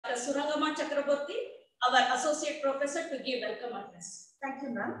Surangama Chakraborty, our Associate Professor, to give welcome address. Thank you,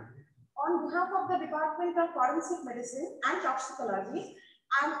 ma'am. On behalf of the Department of Forensic Medicine and Toxicology,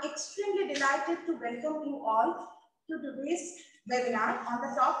 I am extremely delighted to welcome you all to today's webinar on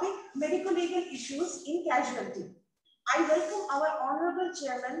the topic Medico-Legal Issues in Casualty. I welcome our Honorable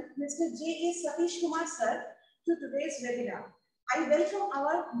Chairman, Mr. J.A. Satish Kumar Sir, to today's webinar. I welcome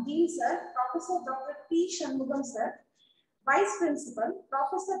our Dean Sir, Professor Dr. P. Shanmugam Sir, Vice Principal,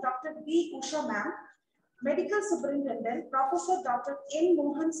 Professor Dr. B. Usha Ma'am, Medical Superintendent, Professor Dr. N.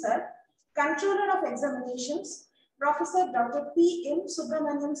 Mohan Sir, Controller of Examinations, Professor Dr. P. M.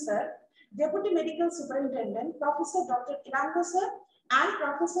 Subramanian Sir, Deputy Medical Superintendent, Professor Dr. Kiranka Sir, and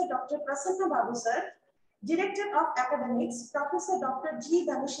Professor Dr. Prasanna Babu Sir, Director of Academics, Professor Dr. G.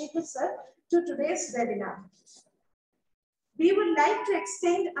 Dhanashekhar Sir, to today's webinar. We would like to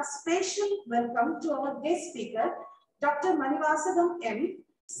extend a special welcome to our guest speaker, Dr. Manivasagam M.,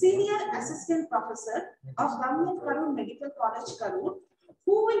 Senior Assistant Professor of Government Karur Medical College, Karur,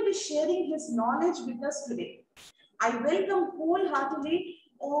 who will be sharing his knowledge with us today. I welcome wholeheartedly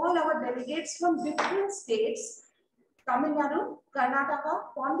all our delegates from different states, Tamil Nadu,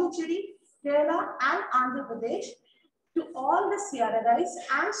 Karnataka, Pondicherry, Kerala, and Andhra Pradesh, to all the CRRIs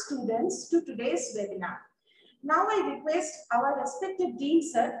and students to today's webinar. Now I request our respected Dean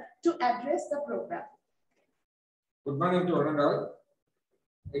Sir to address the program. Good morning to one and all.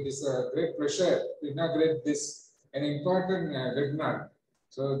 It is a great pleasure to inaugurate this an important webinar.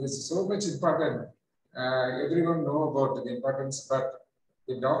 So this is so much important. Everyone know about the importance, but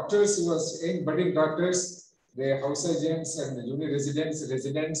the doctors who are budding doctors, the house agents and the junior residents,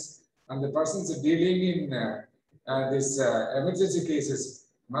 and the persons dealing in these emergency cases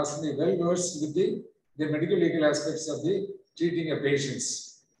must be well versed with the medical legal aspects of the treating a patients.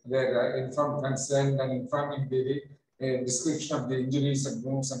 Their informed consent and informing the description of the injuries and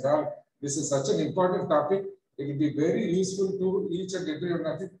wounds and all. This is such an important topic. It will be very useful to each and every one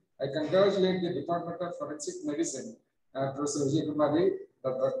of it. I congratulate the Department of Forensic Medicine, Professor Vijay Kumari,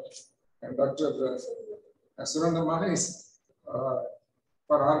 and Dr. Surandama is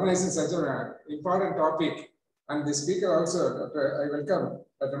for organizing such an important topic. And the speaker also, I welcome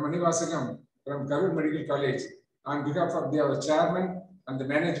Dr. Manivasagam from Karur Medical College on behalf of our chairman and the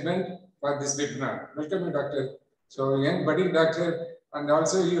management for this webinar. Welcome you, Doctor. So, young budding doctor, and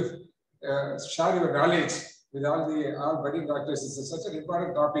also you share your knowledge with all budding doctors. This is such an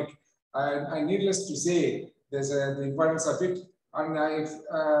important topic. I needless to say, there's the importance of it. And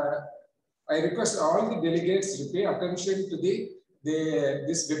I request all the delegates to pay attention to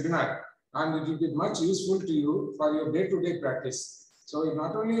this webinar, and it will be much useful to you for your day-to-day practice. So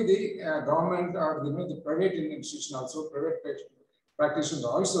not only the government or the private institution, also private practitioners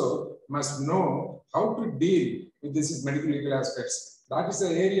also must know how to deal with these medical legal aspects. That is the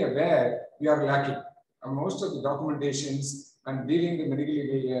area where we are lacking. Most of the documentations and dealing with medical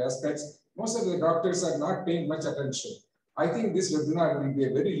legal aspects, most of the doctors are not paying much attention. I think this webinar will be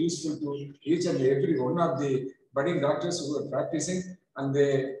very useful to each and every one of the budding doctors who are practicing, and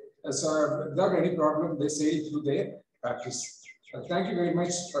they, so without any problem, they sail through their practice. Thank you very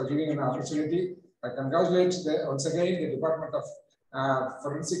much for giving an opportunity. I congratulate once again the Department of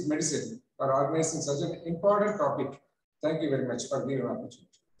Forensic Medicine for organizing such an important topic. Thank you very much for giving an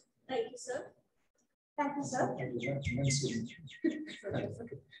opportunity. Thank you, sir. Thank you, sir. Thank you.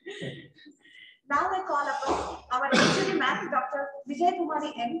 Now I call upon our HOD Ma'am, Dr. Vijay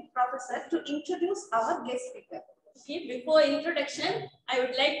Kumari M., Professor, to introduce our guest speaker. Okay, before introduction, I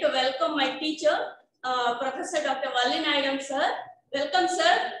would like to welcome my teacher, Professor Dr. Valli Nayagam sir. Welcome,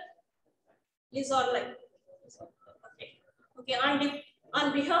 sir. Please online. Okay.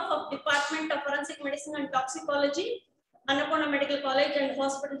 On behalf of Department of Forensic Medicine and Toxicology, Annapurna Medical College and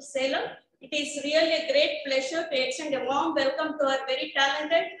Hospital, Salem, it is really a great pleasure to extend a warm welcome to our very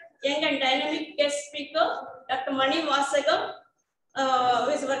talented, young and dynamic guest speaker, Dr. Manivasagam, who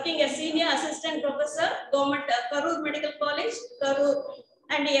is working as Senior Assistant Professor, Government Karur Medical College, Karur,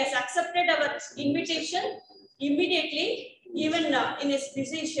 and he has accepted our invitation immediately, even in his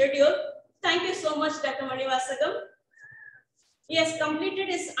busy schedule. Thank you so much, Dr. Manivasagam. He has completed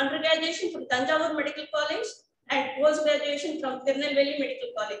his undergraduation from Tanjavur Medical College and post-graduation from Tirunelveli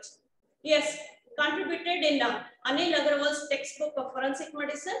Medical College. He has contributed in Anil Agarwal's textbook of forensic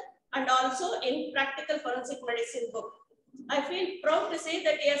medicine and also in practical forensic medicine book. I feel proud to say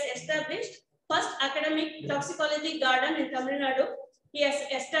that he has established first academic toxicology garden in Tamil Nadu. He has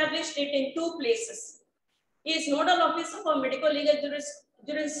established it in 2 places. He is nodal officer for medical legal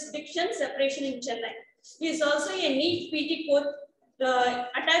jurisdiction separation in Chennai. He is also a NEET PT coach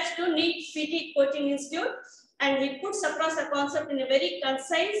attached to NEET PT Coaching Institute and he puts across the concept in a very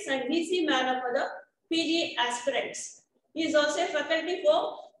concise and easy manner for the PG aspirants. He is also a faculty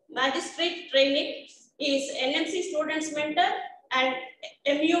for magistrate training. He is NMC students mentor and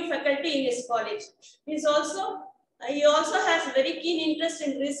MU faculty in his college. He also has very keen interest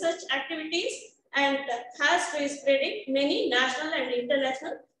in research activities and has to his credit many national and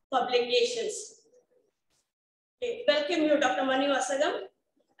international publications. Okay, welcome you, Dr. Mani Vasagam.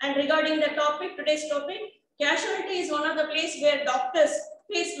 And regarding the topic, today's topic, casualty is one of the places where doctors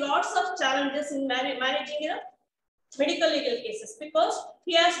face lots of challenges in managing medical legal cases, because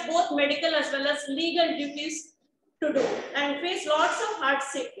he has both medical as well as legal duties to do and face lots of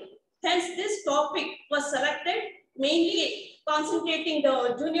hardship. Hence, this topic was selected, mainly concentrating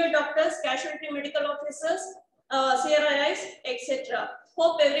the junior doctors, casualty medical officers, CRIs, etc.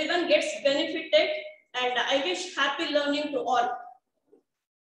 Hope everyone gets benefited, and I wish happy learning to all.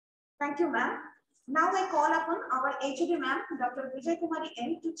 Thank you, ma'am. Now I call upon our HOD ma'am, Dr. Vijay Kumari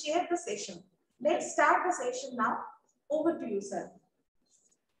N, to chair the session. Let's start the session now. Over to you, sir.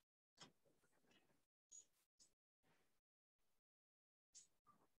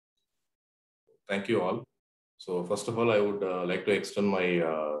 Thank you all. So first of all, I would like to extend my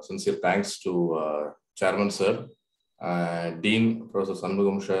sincere thanks to Chairman Sir, Dean Professor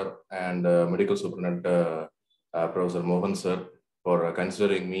Sanmugam Sir, and Medical Superintendent Professor Mohan Sir for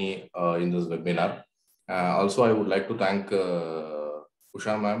considering me in this webinar. Also, I would like to thank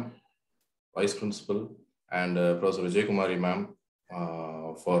Usha ma'am, Vice Principal, and Professor Vijay Kumari ma'am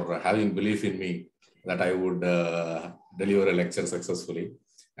for having belief in me that I would deliver a lecture successfully.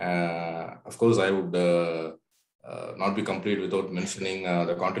 Of course, I would not be complete without mentioning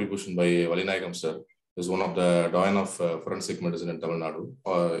the contribution by Valinayagam sir, who is one of the doyen of forensic medicine in Tamil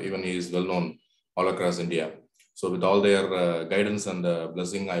Nadu. Even he is well known all across India. So with all their guidance and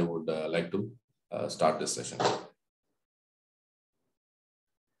blessing, I would like to start this session.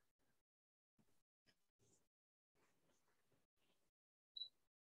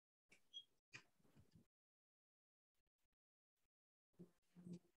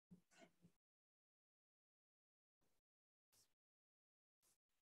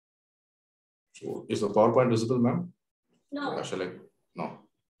 So is the PowerPoint visible, ma'am? No. Shall I? No.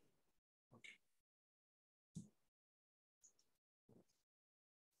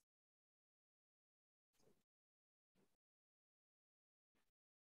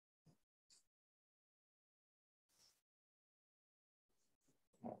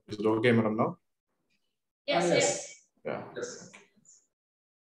 Is it okay, madam, now? Yes, yes. Yeah. Yes.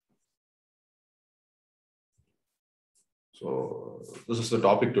 So this is the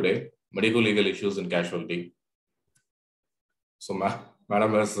topic today, medical legal issues in casualty. So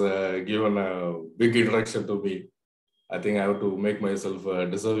madam has given a big introduction to me. I think I have to make myself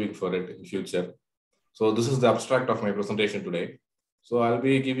deserving for it in future. So this is the abstract of my presentation today. So I'll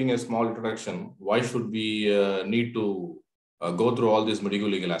be giving a small introduction. Why should we need to go through all these medical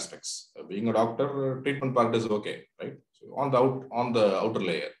legal aspects? Being a doctor, treatment part is okay, right? So on the outer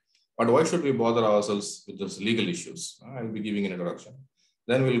layer. But why should we bother ourselves with these legal issues? I'll be giving an introduction.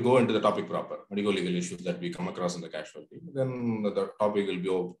 Then we'll go into the topic proper, medical legal issues that we come across in the casualty. Then the topic will be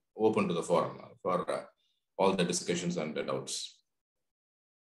open to the forum for all the discussions and the doubts.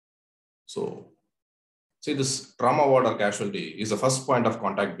 So, see, this trauma ward or casualty is the first point of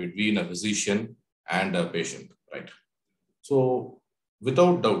contact between a physician and a patient, right? So,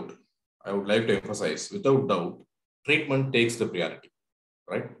 without doubt, I would like to emphasize, without doubt, treatment takes the priority,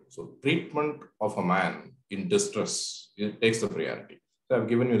 right? So, treatment of a man in distress, it takes the priority. So, I've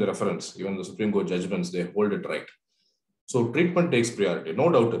given you the reference, even the Supreme Court judgments, they hold it right. So, treatment takes priority,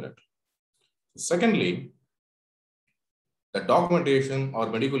 no doubt in it. Secondly, the documentation or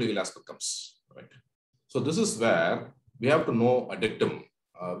medical legal aspect comes, right? So this is where we have to know a dictum,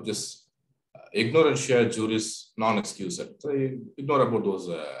 which is ignorantia juris non excusat. So you ignore about those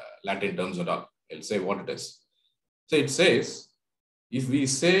Latin terms and all. I'll say what it is. So it says, if we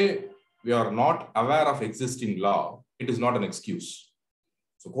say we are not aware of existing law, it is not an excuse.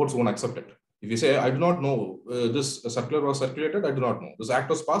 So courts won't accept it. If you say, I do not know this circular was circulated, I do not know. This act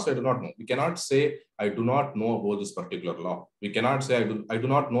was passed, I do not know. We cannot say, I do not know about this particular law. We cannot say, I do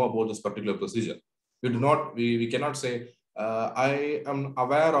not know about this particular procedure. We cannot say, I am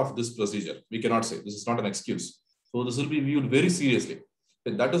aware of this procedure. We cannot say, this is not an excuse. So this will be viewed very seriously.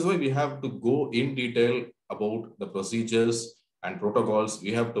 That is why we have to go in detail about the procedures and protocols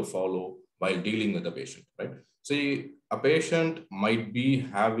we have to follow while dealing with the patient, right? See, a patient might be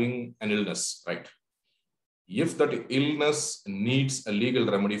having an illness, right? If that illness needs a legal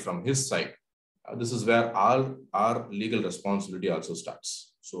remedy from his side, this is where our legal responsibility also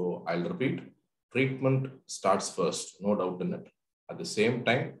starts. So I'll repeat, treatment starts first, no doubt in it. At the same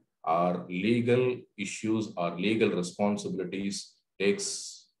time, our legal issues, our legal responsibilities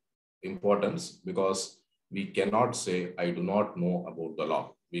takes importance, because we cannot say, I do not know about the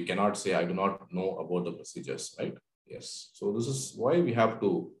law. We cannot say, I do not know about the procedures, right? Yes. So this is why we have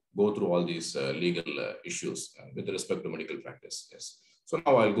to go through all these legal issues with respect to medical practice. Yes. So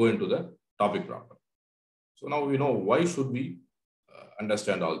now I'll go into the topic proper. So now we know why should we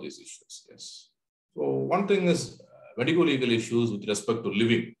understand all these issues. Yes. So one thing is medical legal issues with respect to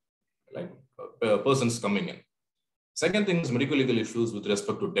living, like persons coming in. Second thing is medical legal issues with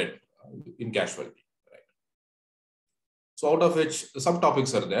respect to death in casualty. Right. So out of which the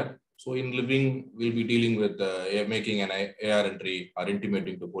subtopics are there. So in living, we'll be dealing with making an AR entry or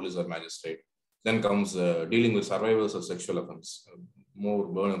intimating to police or magistrate. Then comes dealing with survivors of sexual offense, more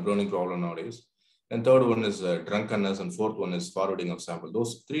burning problem nowadays. And third one is drunkenness, and fourth one is forwarding of sample.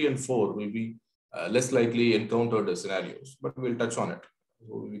 Those 3 and 4 will be less likely encountered scenarios, but we'll touch on it.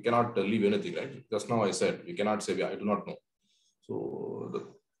 So we cannot leave anything, right? Just now I said, we cannot say, I do not know. So the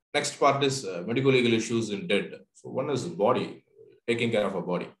next part is medical legal issues in death. So one is body, taking care of a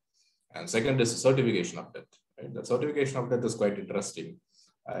body. And second is certification of death. Right? The certification of death is quite interesting.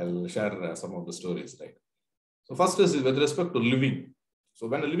 I'll share some of the stories, right? So first is with respect to living. So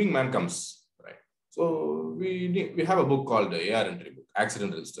when a living man comes, right? So we have a book called the AR entry book,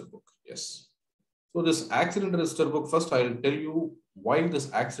 accident register book. Yes. So this accident register book, first I'll tell you why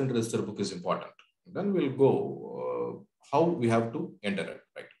this accident register book is important. Then we'll go how we have to enter it,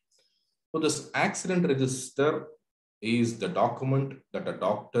 right? So this accident register is the document that a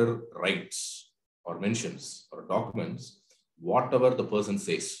doctor writes or mentions or documents whatever the person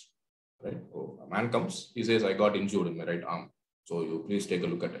says, right? So a man comes, he says, I got injured in my right arm. So you please take a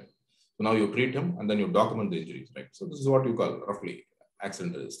look at it. So now you treat him and then you document the injuries, right? So this is what you call roughly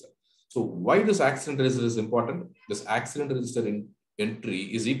accident register. So why this accident register is important? This accident register entry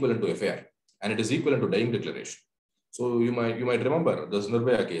is equivalent to FIR and it is equivalent to dying declaration. So you might remember this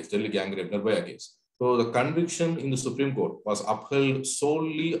Nirbhaya case, Delhi gang rape Nirbhaya case. So the conviction in the Supreme Court was upheld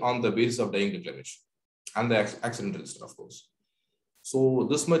solely on the basis of dying declaration and the accident register, of course. So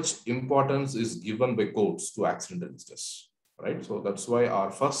this much importance is given by courts to accident registers, right? So that's why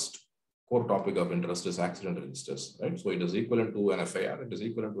our first core topic of interest is accident registers, right? So it is equivalent to an FIR, it is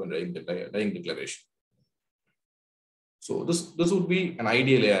equivalent to a dying declaration. So this would be an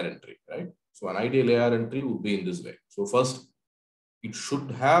ideal AR entry, right? So an ideal AR entry would be in this way. So first, it should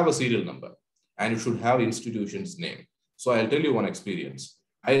have a serial number and it should have institution's name. So I'll tell you one experience.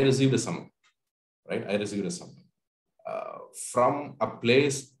 I received a summons, right? I received a summons from a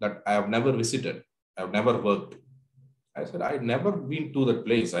place that I have never visited. I've never worked. I said, I've never been to that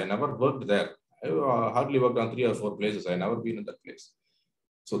place. I never worked there. I hardly worked on 3 or 4 places. I never been in that place.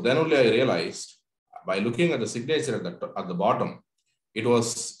 So then only I realized by looking at the signature at the bottom, it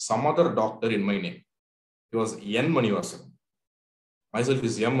was some other doctor in my name. It was N Manivasan. Myself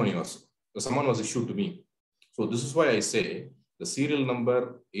is M Manivasan. The summons was issued to me. So this is why I say the serial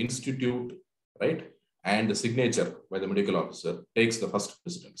number, institute, right? And the signature by the medical officer takes the first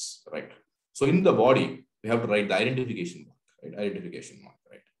precedence, right? So in the body, we have to write the identification mark, right? Identification mark,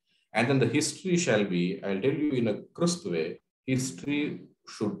 right? And then the history shall be, I'll tell you in a crisp way, history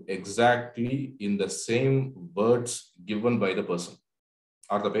should exactly in the same words given by the person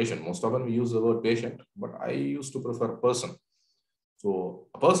or the patient. Most often we use the word patient, but I used to prefer person. So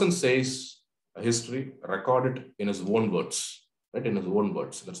a person says a history, record it in his own words, right? In his own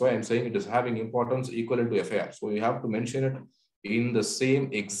words. That's why I'm saying it is having importance equivalent to FIR. So you have to mention it in the same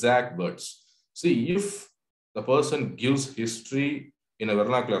exact words. See, if the person gives history in a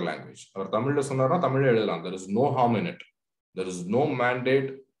vernacular language, there is no harm in it. There is no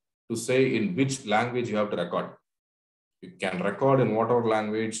mandate to say in which language you have to record. You can record in whatever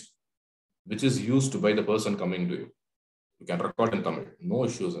language which is used by the person coming to you. You can record in Tamil, no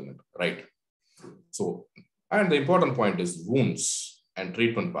issues in it, right? So, and the important point is wounds and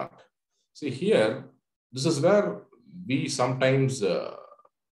treatment part. See here, this is where we sometimes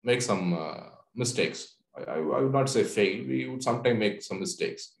make some mistakes. I would not say fail, we would sometimes make some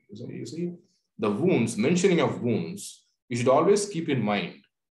mistakes. You see, the wounds, mentioning of wounds, you should always keep in mind.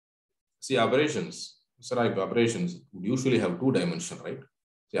 See, aberrations, aberrations would usually have 2 dimensions, right?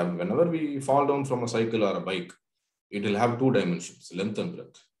 See, whenever we fall down from a cycle or a bike, it will have 2 dimensions, length and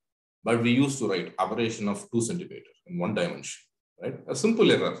breadth. But we used to write aberration of 2 centimeters in 1 dimension, right? A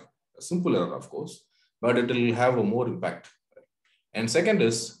simple error, of course, but it will have a more impact. Right? And second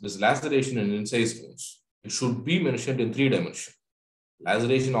is this laceration and incised wounds. It should be mentioned in 3 dimensions.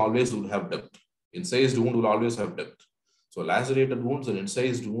 Laceration always would have depth. Incised wound will always have depth. So lacerated wounds and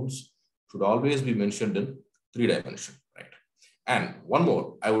incised wounds should always be mentioned in 3 dimension, right? And one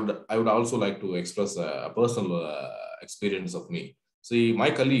more, I would also like to express a personal experience of me. See,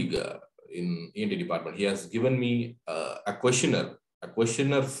 my colleague in ENT department, he has given me a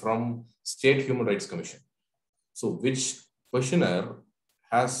questionnaire from State Human Rights Commission. So which questionnaire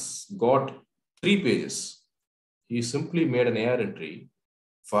has got 3 pages. He simply made an AR entry.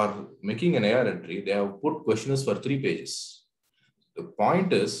 For making an AR entry, they have put questionnaires for 3 pages. The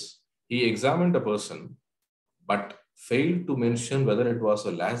point is, he examined a person, but failed to mention whether it was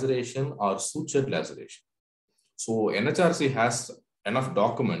a laceration or sutured laceration. So NHRC has enough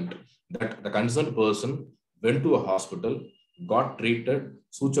document that the concerned person went to a hospital, got treated,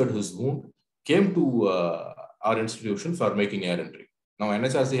 sutured his wound, came to our institution for making AR entry. Now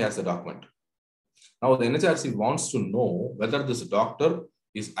NHRC has the document. Now the NHRC wants to know whether this doctor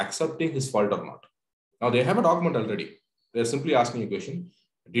is accepting his fault or not. Now they have a document already. They're simply asking a question.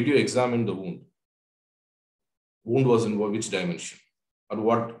 Did you examine the wound? Wound was in which dimension? Or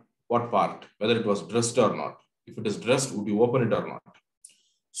what part? Whether it was dressed or not. If it is dressed, would you open it or not?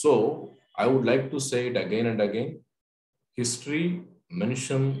 So I would like to say it again and again. History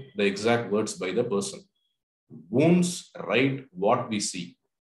mention the exact words by the person. Wounds write what we see.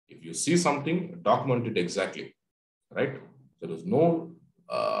 If you see something, document it exactly, right? There is no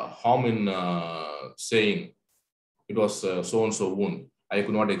harm in saying it was so-and-so wound. I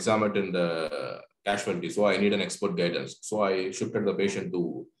could not examine it in the casualty, so I need an expert guidance. So I shifted the patient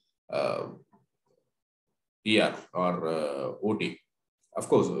to ER or OT. Of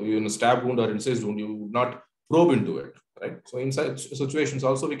course, in a stab wound or incised wound, you would not probe into it, right? So in such situations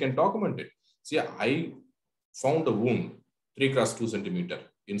also, we can document it. See, I found a wound 3 × 2 centimeter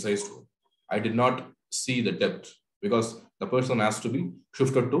incised wound. I did not see the depth because the person has to be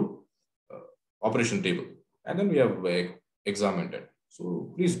shifted to operation table. And then we have examined it.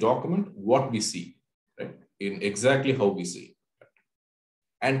 So please document what we see, right? In exactly how we see. Right?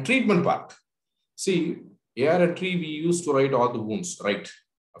 And treatment part. See, AR entry, we used to write all the wounds, right?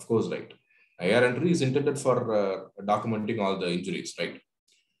 Of course, right. AR entry is intended for documenting all the injuries, right?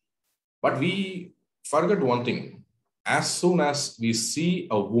 But we forget one thing. As soon as we see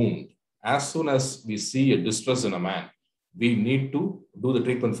a wound, as soon as we see a distress in a man, we need to do the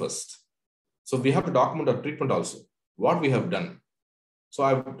treatment first. So we have to document our treatment also, what we have done. So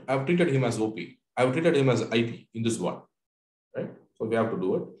I've treated him as OP. I've treated him as IP in this one, right? So we have to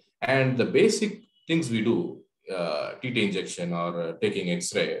do it. And the basic things we do, TT injection or taking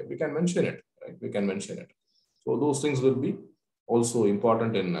X-ray, we can mention it, right? We can mention it. So those things will be also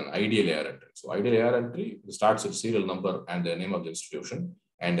important in an ideal AR entry. So ideal AR entry starts with serial number and the name of the institution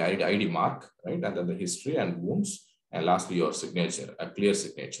and the ID mark, right? And then the history and wounds. And lastly, your signature, a clear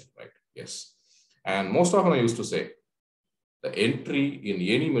signature, right? Yes. And most often I used to say, the entry in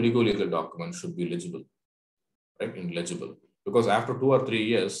any medical legal document should be legible, right? Legible. Because after 2 or 3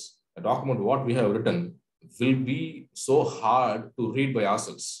 years, a document, what we have written will be so hard to read by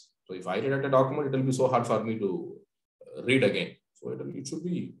ourselves. So if I read a document, it will be so hard for me to read again. So it should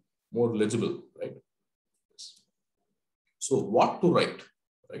be more legible, right? Yes. So what to write,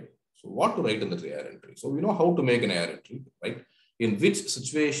 right? So what to write in the AR entry? So we know how to make an AR entry, right? In which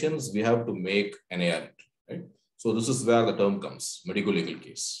situations we have to make an AR entry, right? So this is where the term comes, medical legal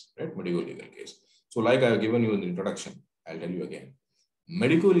case, right? Medical legal case. So like I have given you in the introduction, I'll tell you again.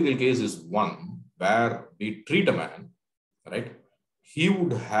 Medical legal case is one where we treat a man, right? He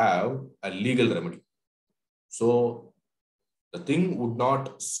would have a legal remedy. So the thing would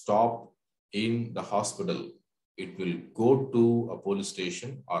not stop in the hospital. It will go to a police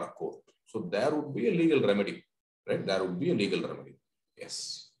station or a court. So there would be a legal remedy, right? There would be a legal remedy.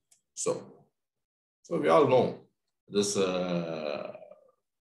 Yes. So we all know this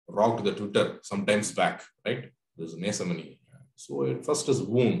rocked the Twitter sometimes back, right? This Nasamani. So first is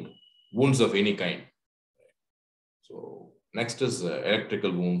wounds of any kind. So next is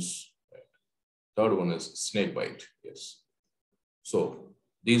electrical wounds. Third one is snake bite. Yes. So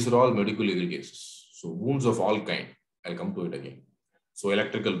these are all medical legal cases. So wounds of all kind. I'll come to it again. So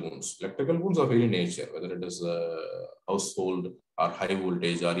electrical wounds of any nature, whether it is household or high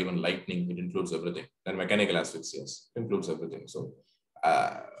voltage or even lightning, it includes everything. Then mechanical asphyxias includes everything. So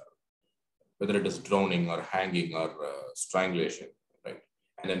whether it is drowning or hanging or strangulation, right?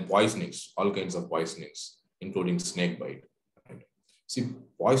 And then poisonings, all kinds of poisonings, including snake bite. Right? See,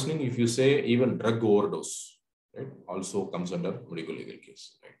 poisoning, if you say even drug overdose, right, also comes under medical legal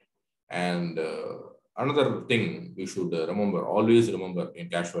case, right? And another thing we should remember, always remember in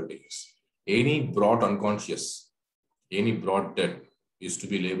casualty is any brought unconscious, any brought dead is to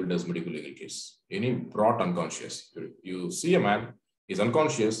be labeled as medical legal case. Any brought unconscious. You see a man, he's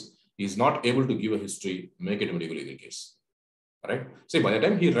unconscious, He's not able to give a history, make it a medical legal case. Right? See, by the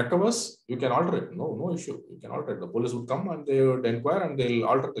time he recovers, you can alter it. No issue. You can alter it. The police would come and they would inquire and they'll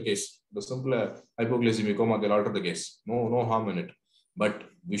alter the case. The simple hypoglycemic coma, they'll alter the case. No harm in it. But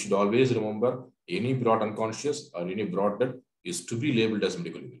we should always remember any brought unconscious or any brought dead is to be labeled as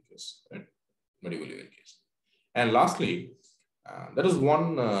medical legal case. Right? Medical legal case. And lastly, there is one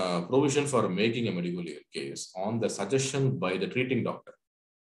provision for making a medical legal case on the suggestion by the treating doctor.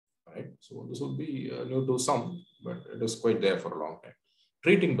 Right? So this will be new to some, but it is quite there for a long time.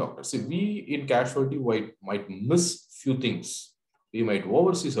 Treating doctor. See, we in casualty might miss few things. We might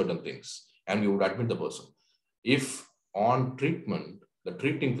oversee certain things and we would admit the person. If on treatment, the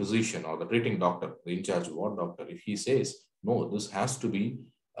treating physician or the treating doctor, the in charge ward doctor, if he says, no, this has to be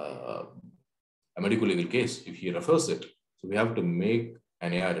a medical legal case, if he refers it, so we have to make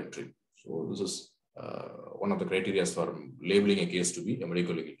an AR entry. So this is one of the criteria for labeling a case to be a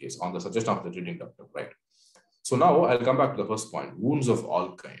medical legal case on the suggestion of the treating doctor, right? So now I'll come back to the first point, wounds of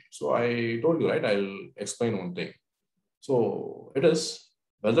all kinds. So I told you, right, I'll explain one thing. So it is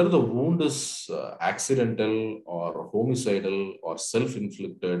whether the wound is accidental or homicidal or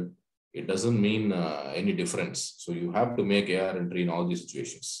self-inflicted, it doesn't mean any difference. So you have to make AR entry in all these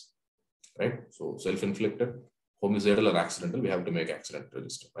situations, right? So self-inflicted, homicidal or accidental, we have to make accident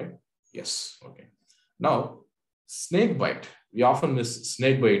register, right? Yes, okay. Now, snake bite. We often miss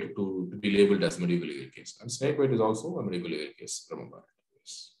snake bite to be labeled as medical legal case. And snake bite is also a medical legal case, remember.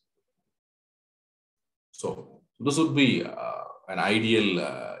 Yes. So this would be an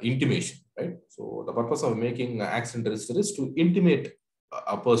ideal intimation, right? So the purpose of making accident register is to intimate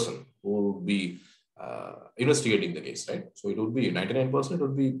a person who would be investigating the case, right? So it would be 99%, it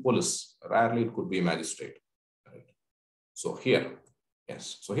would be police. Rarely it could be a magistrate, right? So here,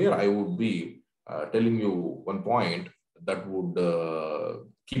 yes. So here I would be telling you one point that would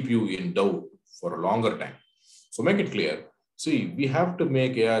keep you in doubt for a longer time. So make it clear. See, we have to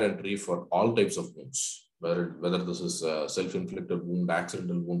make AR entry for all types of wounds, whether this is a self-inflicted wound,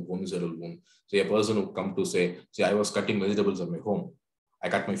 accidental wound, homicidal wound. Say a person who come to say, I was cutting vegetables at my home. I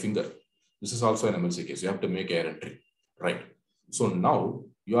cut my finger. This is also an emergency case. You have to make AR entry, right? So now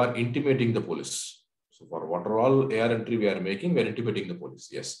you are intimating the police. So for what are all AR entry we are making, we are intimating the police.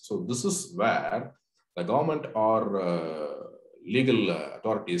 Yes. So this is where the government or legal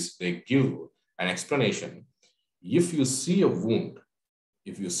authorities, they give an explanation. If you see a wound,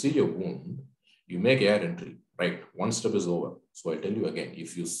 you make AR entry, right? One step is over. So I tell you again,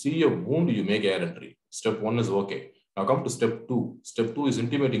 if you see a wound, you make AR entry. Step one is okay. Now come to step two. Step two is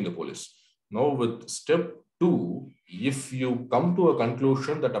intimating the police. Now with step two, if you come to a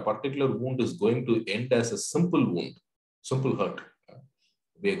conclusion that a particular wound is going to end as a simple wound, simple hurt,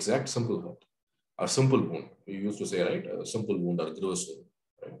 be exact, simple hurt, or simple wound. We used to say, right, a simple wound or gross wound,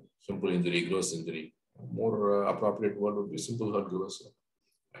 right? Simple injury, gross injury. More appropriate word would be simple hurt, gross wound.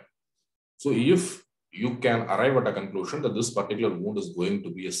 Right? So if you can arrive at a conclusion that this particular wound is going to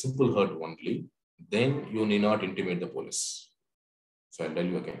be a simple hurt only, then you need not intimate the police. So I'll tell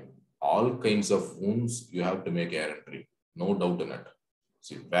you again, all kinds of wounds, you have to make AR entry. No doubt in it.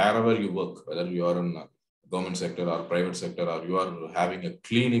 See, wherever you work, whether you are in government sector or private sector, or you are having a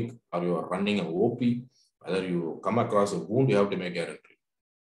clinic, or you are running an OP, whether you come across a wound, you have to make AR entry.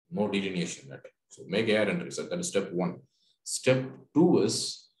 No delineation in it. So make AR entry. So that is step one. Step two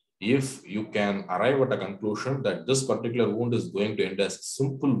is, if you can arrive at a conclusion that this particular wound is going to end as a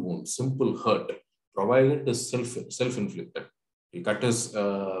simple wound, simple hurt, provided it is self-inflicted. He cut his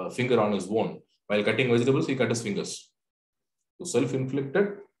finger on his wound. While cutting vegetables, he cut his fingers. So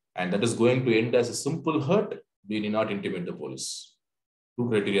self-inflicted, and that is going to end as a simple hurt, we need not intimate the police. Two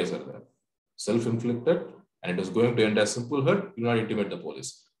criteria are there. Self-inflicted, and it is going to end as simple hurt, you do not intimate the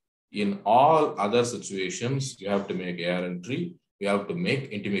police. In all other situations, you have to make AR entry, you have to make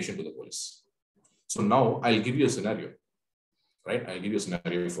intimation to the police. So now I'll give you a scenario, right? I'll give you a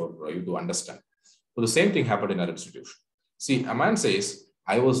scenario for you to understand. So the same thing happened in our institution. See, a man says,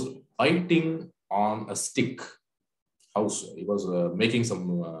 I was biting on a stick house. He was making some,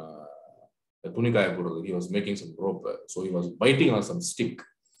 he was making some rope. So he was biting on some stick.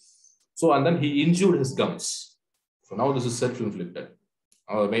 So, and then he injured his gums. So now this is self-inflicted.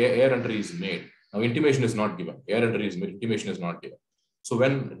 AR entry is made. Now intimation is not given. AR entry is made, intimation is not given. So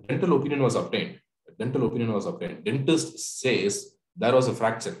when dental opinion was obtained, dentist says there was a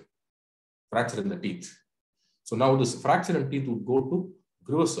fracture in the teeth. So now this fracture in teeth would go to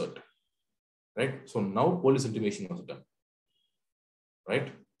gross hurt, right? So now police intimation was done,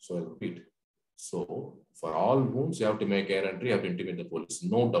 right? So I repeat. So for all wounds, you have to make AR entry, you have to intimate the police,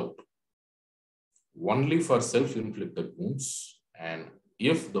 no doubt. Only for self-inflicted wounds and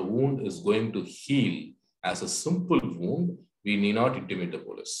If the wound is going to heal as a simple wound, we need not intimate the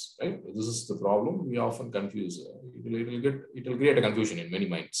police, right? This is the problem. We often confuse. It will create a confusion in many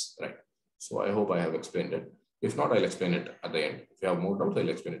minds, right? So I hope I have explained it. If not, I'll explain it at the end. If you have more doubts,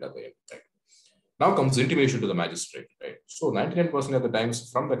 I'll explain it at the end, right? Now comes intimation to the magistrate, right? So 99% of the times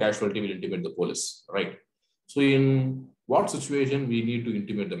from the casualty will intimate the police, right? So in what situation we need to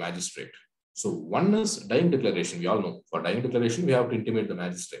intimate the magistrate? So one is dying declaration. We all know for dying declaration, we have to intimate the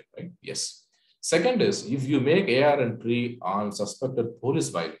magistrate, right? Yes. Second is if you make AR entry on suspected police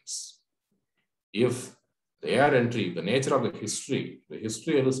violence. If the AR entry, the nature of the history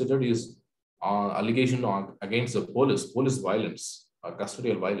elicited is allegation against the police violence or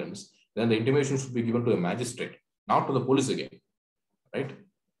custodial violence, then the intimation should be given to a magistrate, not to the police again, right?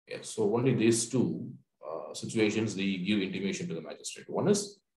 Yes. So only these two situations they give intimation to the magistrate. One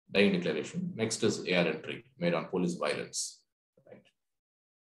is dying declaration. Next is AR entry made on police violence. Right.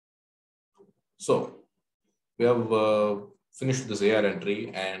 So we have finished this AR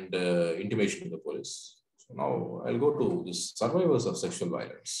entry and intimation to the police. So now I'll go to this survivors of sexual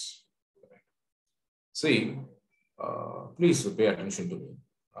violence. Right. See, please pay attention to me.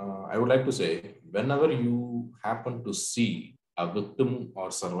 I would like to say, whenever you happen to see a victim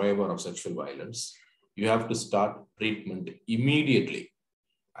or survivor of sexual violence, you have to start treatment immediately.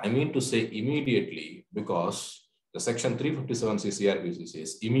 I mean to say immediately because the section 357 CCRPC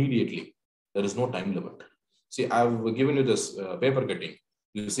says immediately. There is no time limit. See, I've given you this paper cutting.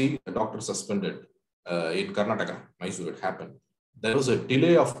 You see, the doctor suspended in Karnataka, Mysore, it happened. There was a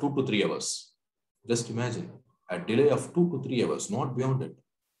delay of 2 to 3 hours. Just imagine a delay of 2 to 3 hours, not beyond it.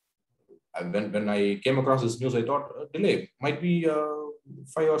 When I came across this news, I thought delay might be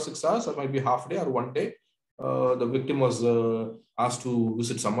 5 or 6 hours, or might be half day or 1 day. The victim was asked to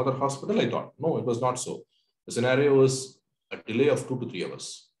visit some other hospital. I thought, no, it was not so. The scenario was a delay of 2 to 3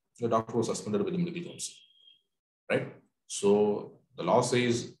 hours. The doctor was suspended with the medical council, right? So the law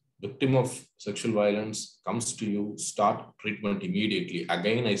says victim of sexual violence comes to you, start treatment immediately.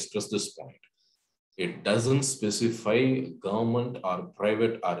 Again, I stress this point. It doesn't specify government or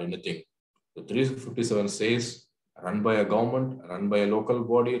private or anything. The 357 says run by a government, run by a local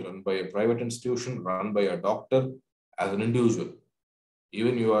body, run by a private institution, run by a doctor, as an individual.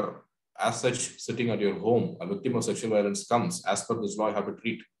 Even you are as such sitting at your home, a victim of sexual violence comes, as per this law, you have to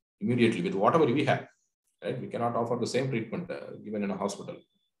treat immediately with whatever we have, right? We cannot offer the same treatment given in a hospital,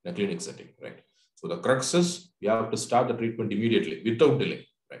 in a clinic setting, right? So the crux is you have to start the treatment immediately without delay,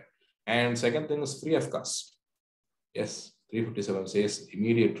 right? And second thing is free of cost. Yes, 357 says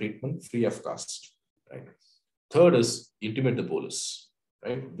immediate treatment free of cost, right? Third is intimate the police,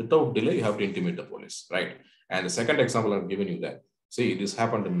 right? Without delay, you have to intimate the police, right? And the second example I've given you that, see, this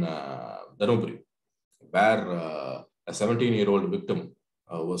happened in Dhanubari, where a 17-year-old victim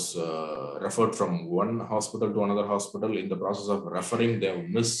was referred from one hospital to another hospital. In the process of referring, they have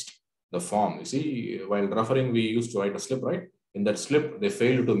missed the form. You see, while referring, we used to write a slip, right? In that slip, they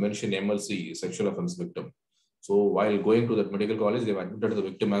failed to mention MLC, sexual offense victim. So while going to that medical college, they've admitted the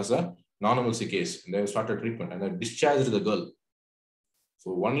victim as a non-MLC case, and they started treatment and they discharged the girl.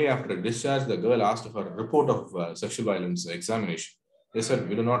 So only after discharge, the girl asked for a report of sexual violence examination. They said,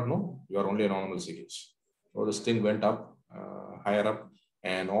 we do not know, you are only a non-MLC case. So this thing went up, higher up,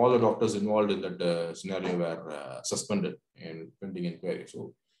 and all the doctors involved in that scenario were suspended and pending inquiry.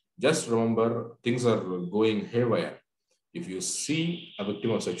 So just remember, things are going haywire. If you see a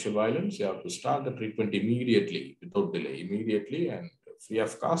victim of sexual violence, you have to start the treatment immediately, without delay, immediately and free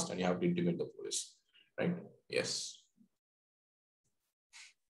of cost, and you have to intimate the police, right? Yes.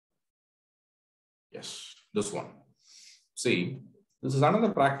 Yes, this one. See, this is another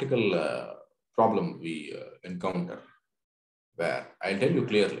practical problem we encounter, where I'll tell you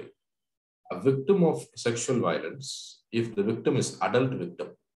clearly, a victim of sexual violence, if the victim is adult victim,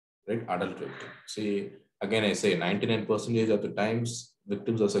 right? Adult victim. See, again, I say 99% of the times,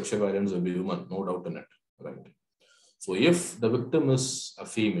 victims of sexual violence will be women, no doubt in it, right? So if the victim is a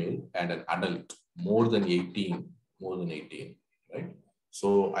female and an adult, more than 18, right?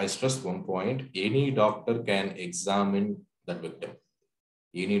 So I stress one point, any doctor can examine that victim.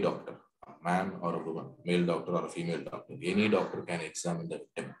 Any doctor, a man or a woman, male doctor or a female doctor, any doctor can examine the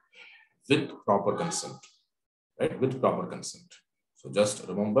victim with proper consent, right? With proper consent. So just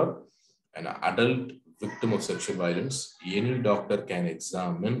remember, an adult victim of sexual violence, any doctor can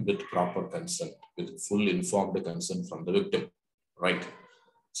examine with proper consent, with full informed consent from the victim, right?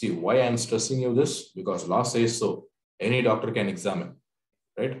 See, why I'm stressing you this? Because law says so. Any doctor can examine,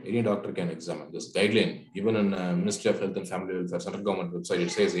 right? Any doctor can examine. This guideline, even in Ministry of Health and Family Welfare, central government website,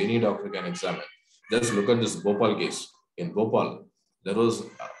 it says any doctor can examine. Just look at this Bhopal case. In Bhopal, There was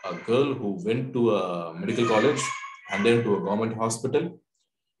a girl who went to a medical college and then to a government hospital.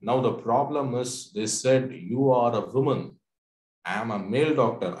 Now the problem is, they said, you are a woman. I am a male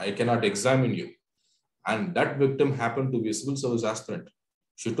doctor. I cannot examine you. And that victim happened to be a civil service aspirant.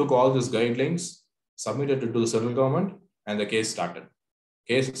 She took all these guidelines, submitted it to the central government, and the case started.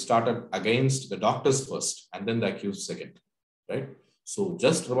 Case started against the doctors first, and then the accused second, right? So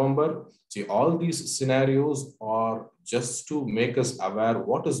just remember, see, all these scenarios are just to make us aware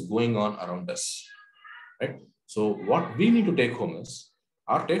what is going on around us, right? So what we need to take home is,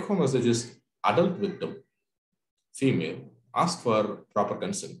 our take home message is adult victim, female, ask for proper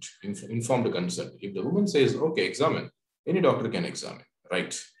consent, informed consent. If the woman says, okay, examine, any doctor can examine,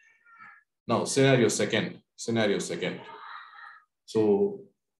 right? Now, scenario second. So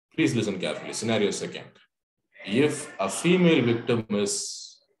please listen carefully. Scenario second. If a female victim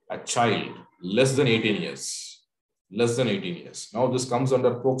is a child less than 18 years, now this comes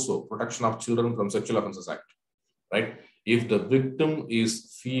under POCSO, Protection of Children from Sexual Offences Act, right? If the victim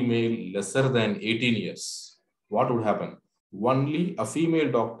is female lesser than 18 years, what would happen? Only a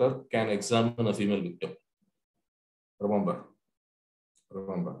female doctor can examine a female victim. Remember,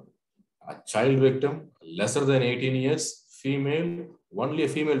 a child victim lesser than 18 years, female, only a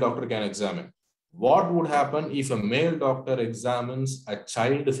female doctor can examine. What would happen if a male doctor examines a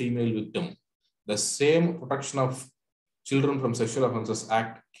child female victim? The same Protection of Children from Sexual Offences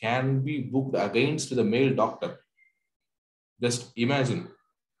Act can be booked against the male doctor. Just imagine.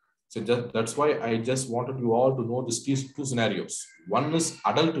 So that's why I just wanted you all to know these two scenarios. One is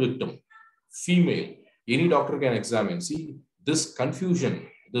adult victim, female, any doctor can examine. See, this confusion,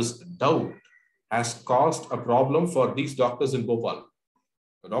 this doubt has caused a problem for these doctors in Bhopal.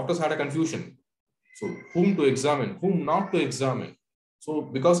 The doctors had a confusion. So whom to examine, whom not to examine. So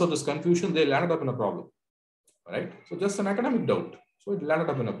because of this confusion, they landed up in a problem, right? So just an academic doubt. So it landed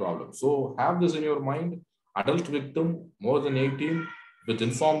up in a problem. So have this in your mind. Adult victim, more than 18, with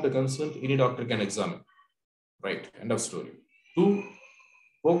informed consent, any doctor can examine, right? End of story. 2,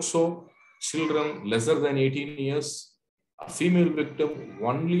 POCSO, children lesser than 18 years, a female victim,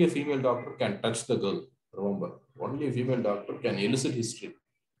 only a female doctor can touch the girl. Remember, only a female doctor can elicit history,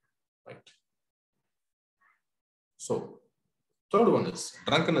 right? So, third one is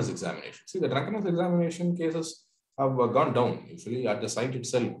drunkenness examination. See, the drunkenness examination cases have gone down, usually at the site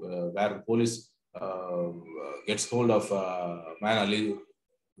itself, where the police gets hold of man Ali,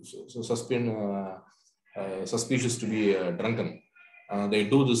 so suspicious to be drunken. They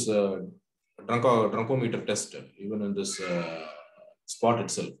do this drunkometer test even in this spot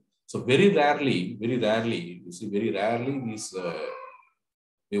itself. So very rarely, you see, very rarely these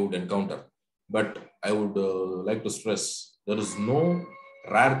we would encounter. But I would like to stress, there is no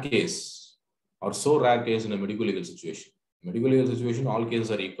rare case or so rare case in a medical legal situation. Medical legal situation, all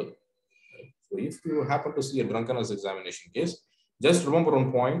cases are equal. So if you happen to see a drunkenness examination case, just remember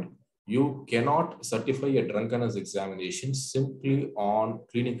one point, you cannot certify a drunkenness examination simply on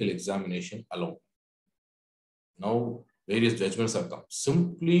clinical examination alone. Now, various judgments have come.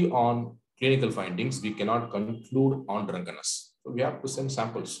 Simply on clinical findings, we cannot conclude on drunkenness. So we have to send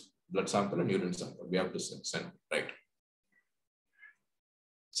samples, blood sample and urine sample. We have to send, right?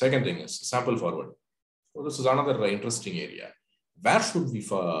 Second thing is sample forward. So this is another interesting area. Where should we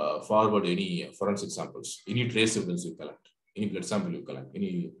forward any forensic samples, any trace evidence you collect, any blood sample you collect,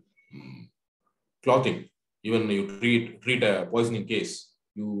 any clothing, even you treat a poisoning case,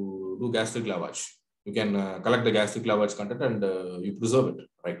 you do gastric lavage. You can collect the gastric lavage content and you preserve it,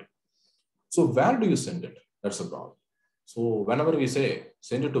 right? So where do you send it? That's the problem. So whenever we say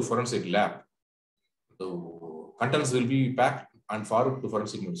send it to forensic lab, the contents will be packed and forwarded to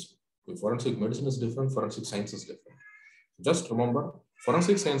forensic medicine. Forensic medicine is different, forensic science is different. Just remember,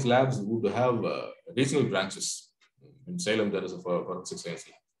 forensic science labs would have regional branches. In Salem, there is a forensic science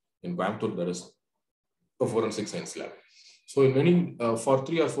lab. In Coimbatore, there is a forensic science lab. So in many, for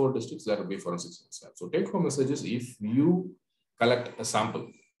 3 or 4 districts, there will be forensic science lab. So take home message is, if you collect a sample,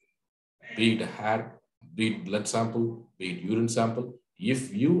 be it hair, be it blood sample, be it urine sample,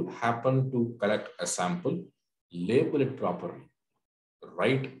 if you happen to collect a sample, label it properly.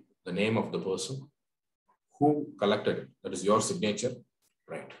 Write the name of the person who collected it. That is your signature,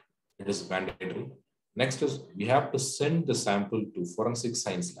 right? It is mandatory. Next is, we have to send the sample to forensic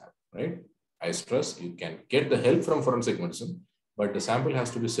science lab, right? I stress, you can get the help from forensic medicine, but the sample has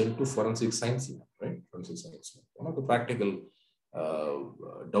to be sent to forensic science lab, right? Forensic science lab. One of the practical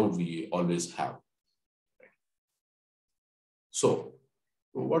doubt we always have. Right? So,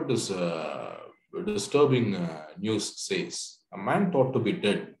 what this disturbing news says, a man thought to be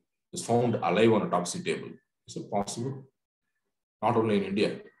dead is found alive on a autopsy table. Is it possible? Not only in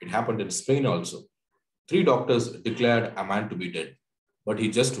India, it happened in Spain also. 3 doctors declared a man to be dead, but he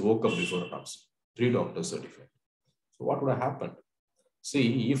just woke up before autopsy. 3 doctors certified. So what would have happened?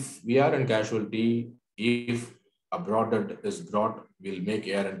 See, if we are in casualty, if a broad dead is brought, we'll make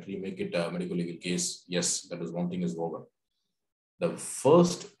air entry, make it a medical legal case. Yes, that is one thing is over. The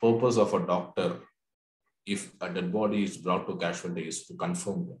first purpose of a doctor, if a dead body is brought to casualty, is to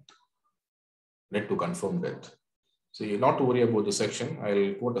confirm death. Let to confirm death. So not to worry about the section.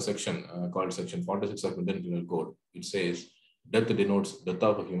 I'll quote a section called section 46 of Indian Penal Code. It says, death denotes death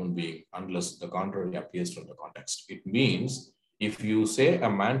of a human being unless the contrary appears from the context. It means if you say a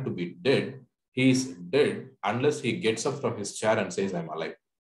man to be dead, he is dead unless he gets up from his chair and says, I'm alive.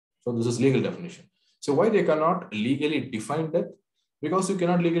 So this is legal definition. So why they cannot legally define death? Because you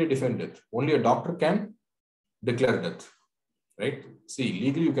cannot legally define death. Only a doctor can declare death, right? See,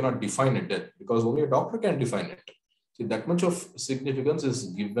 legally you cannot define a death because only a doctor can define it. See, that much of significance is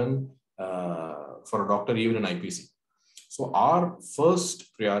given for a doctor even in IPC. So our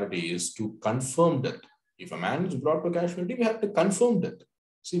first priority is to confirm death. If a man is brought to casualty, we have to confirm death.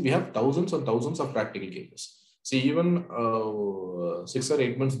 See, we have thousands and thousands of practical cases. See, even 6 or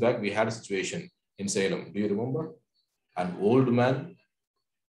 8 months back, we had a situation in Salem. Do you remember? An old man,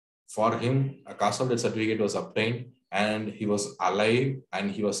 for him, a castle death certificate was obtained and he was alive and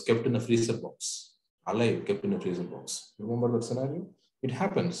he was kept in a freezer box. Alive, kept in a freezer box. Remember that scenario? It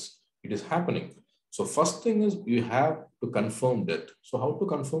happens. It is happening. So first thing is you have to confirm death. So how to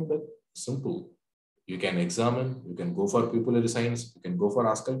confirm death? Simple. You can examine, you can go for pupillary science, you can go for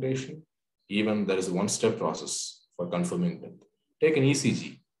auscultation. Even there is a one-step process for confirming death. Take an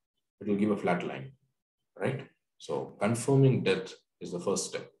ECG. It will give a flat line, right? So confirming death is the first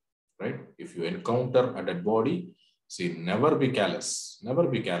step, right? If you encounter a dead body, see, never be careless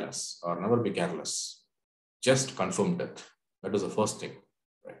or never be careless. Just confirm death. That is the first thing,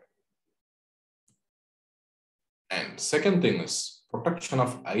 right? And second thing is protection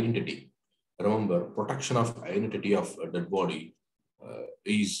of identity. Remember, protection of identity of a dead body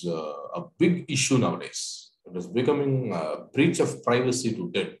is a big issue nowadays. It is becoming a breach of privacy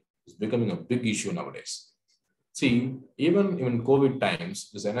to dead. It's becoming a big issue nowadays. See, even in COVID times,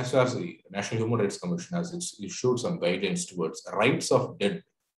 this NHRC, National Human Rights Commission, has issued some guidelines towards rights of dead.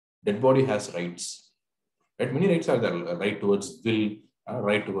 Dead body has rights. Right? Many rights are there, right towards will,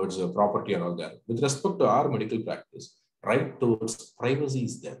 right towards property and all that. With respect to our medical practice, right towards privacy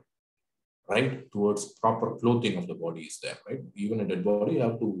is there. Right towards proper clothing of the body is there, right? Even a dead body, you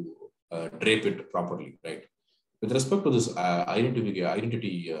have to drape it properly, right? With respect to this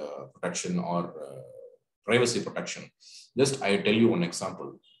identity protection or privacy protection, just I tell you one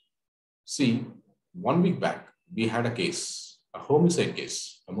example. See, 1 week back, we had a case, a homicide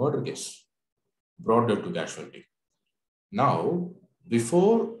case, a murder case, brought dead to casualty. Now,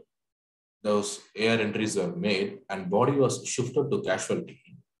 before those air entries were made and body was shifted to casualty,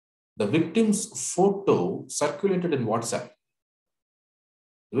 the victim's photo circulated in WhatsApp.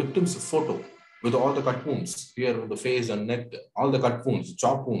 The victim's photo with all the cut wounds here on the face and neck, all the cut wounds,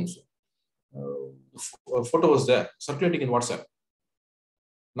 chop wounds. Photo was there, circulating in WhatsApp.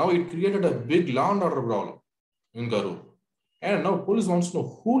 Now it created a big law and order problem in Garu. And now police wants to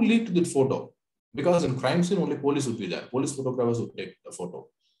know who leaked the photo. Because in crime scene, only police would be there. Police photographers would take the photo.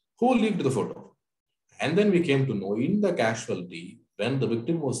 Who leaked the photo? And then we came to know in the casualty, when the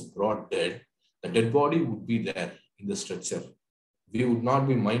victim was brought dead, the dead body would be there in the stretcher. We would not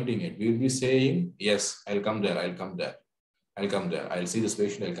be minding it. We would be saying, yes, I'll come there, I'll come there, I'll come there, I'll see this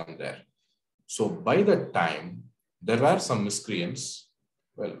patient, I'll come there. So by that time, there were some miscreants.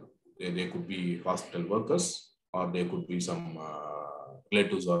 Well, they could be hospital workers, or they could be some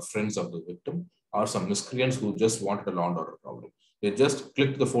relatives or friends of the victim, or some miscreants who just wanted a law and order problem. They just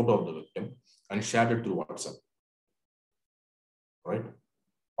clicked the photo of the victim and shared it through WhatsApp. Right?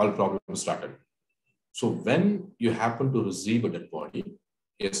 All problems started. So when you happen to receive a dead body,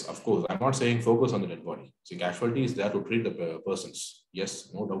 yes, of course, I'm not saying focus on the dead body. See, casualty is there to treat the persons. Yes,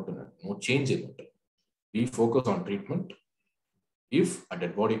 no doubt in it, no change in it. We focus on treatment. If a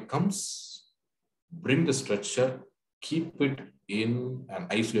dead body comes, bring the stretcher, keep it in an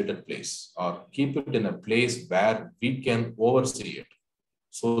isolated place or keep it in a place where we can oversee it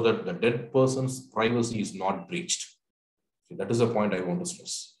so that the dead person's privacy is not breached. That is the point I want to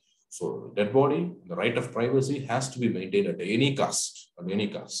stress. So dead body, the right of privacy has to be maintained at any cost,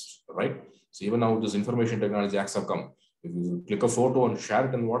 right? So even now this information technology acts have come. If you click a photo and share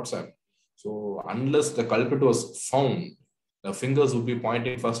it in WhatsApp, so unless the culprit was found, the fingers would be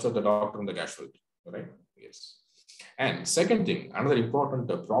pointing first at the doctor and the casualty, right? Yes. And second thing, another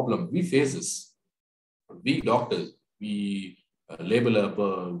important problem we face is, we doctors, we label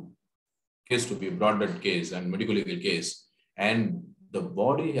a case to be a broad dead case and medical legal case, and the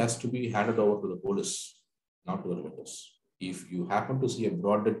body has to be handed over to the police, not to the relatives. If you happen to see a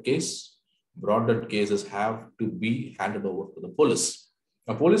broad dead cases have to be handed over to the police.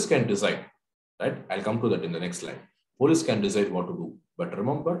 Now, police can decide, right? I'll come to that in the next slide. Police can decide what to do, but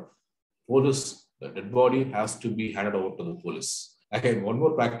remember, police, the dead body has to be handed over to the police. Again, one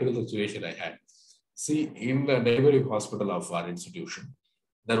more practical situation I had. See, in the neighboring hospital of our institution,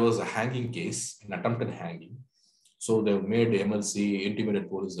 there was a hanging case, an attempted hanging. So they made MLC, intimated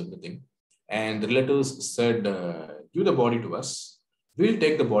police, everything. And the relatives said, give the body to us. We'll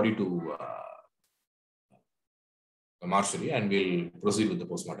take the body to the mortuary and we'll proceed with the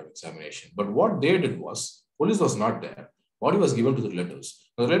postmortem examination. But what they did was, police was not there. Body was given to the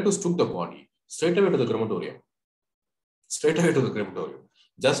relatives. The relatives took the body straight away to the crematorium.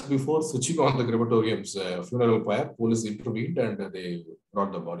 Just before switching on the crematorium's funeral pyre, police intervened and they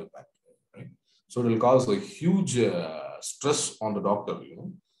brought the body back. Right? So it will cause a huge stress on the doctor,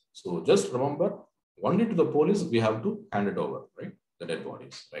 So just remember, only to the police we have to hand it over, right? The dead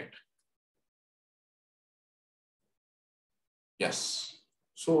bodies, right? Yes.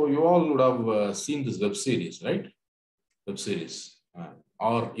 So you all would have seen this web series, right? Web series.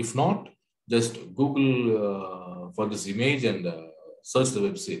 Or if not, just Google for this image and search the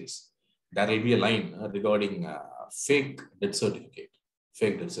web series. There will be a line regarding fake death certificate.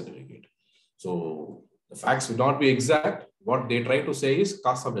 So the facts will not be exact. What they try to say is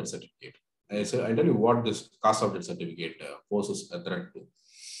cause of death certificate. I tell you what this cause of death certificate poses a threat to.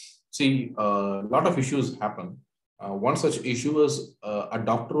 See, a lot of issues happen. One such issue was a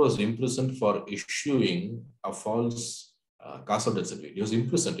doctor was imprisoned for issuing a false cause of death certificate. He was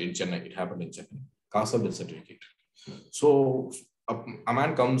imprisoned in Chennai. It happened in Chennai. Cause of death certificate. So a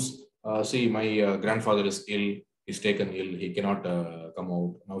man comes, see, my grandfather is ill. He's taken ill. He cannot come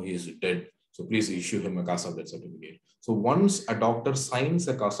out. Now he is dead. So please issue him a cause of death certificate. So once a doctor signs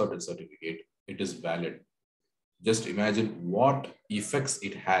a cause of death certificate, it is valid. Just imagine what effects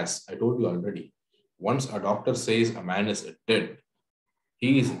it has. I told you already. Once a doctor says a man is dead,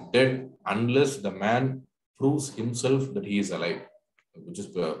 he is dead unless the man proves himself that he is alive, which is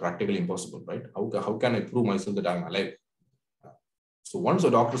practically impossible, right? How can I prove myself that I'm alive? So once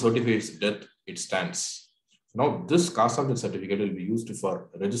a doctor certifies death, it stands. Now this cause of death certificate will be used for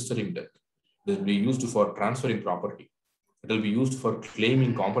registering death. It will be used for transferring property. It will be used for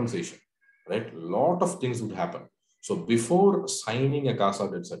claiming compensation, right? A lot of things would happen. So before signing a cause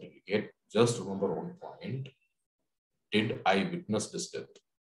of death certificate, just remember one point. Did I witness this death?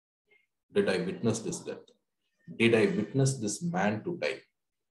 Did I witness this death? Did I witness this man to die?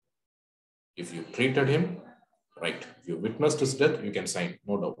 If you treated him, right. If you witnessed his death, you can sign,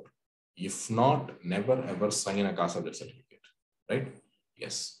 no doubt. If not, never ever sign a cause of death certificate, right?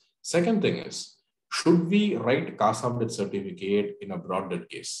 Yes. Second thing is, should we write cause of death certificate in a broad death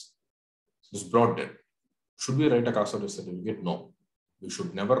case? This broad death. Should we write a cause of death certificate? No. We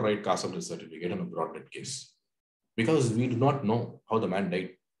should never write cause of death certificate in a broad death case because we do not know how the man died,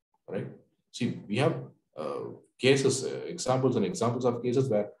 right? See, we have cases, examples of cases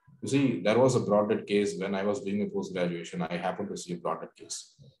where, you see, there was a broad death case when I was doing a post-graduation. I happened to see a broad death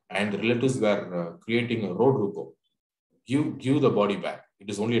case and the relatives were creating a road ruco. Give the body back. It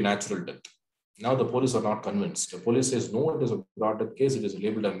is only a natural death. Now the police are not convinced. The police says, no, it is a broad death case. It is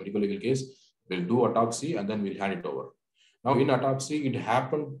labeled a medical legal case. We'll do autopsy and then we'll hand it over. Now in autopsy, it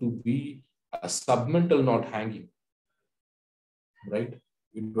happened to be a submental knot hanging, right?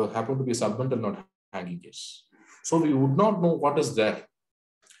 It happened to be a submental knot hanging case. So we would not know what is there,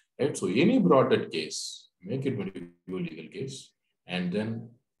 right? So any broad death case, make it medical legal case and then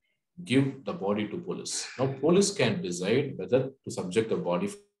give the body to police. Now police can decide whether to subject the body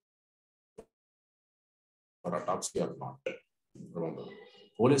for autopsy or not. Remember,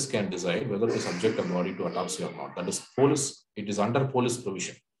 police can decide whether to subject a body to autopsy or not. That is police, it is under police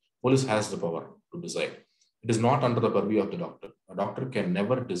provision. Police has the power to decide. It is not under the purview of the doctor. A doctor can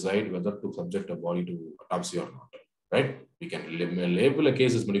never decide whether to subject a body to autopsy or not, right? We can label a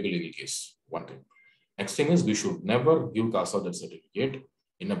case as medical legal case, one thing. Next thing is we should never give cause of death certificate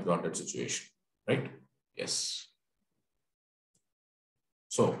in a broad death situation, right? Yes.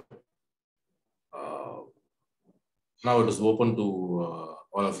 So, now it is open to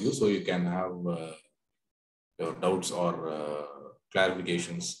all of you, so you can have your doubts or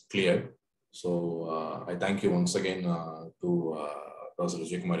clarifications cleared. So I thank you once again to Professor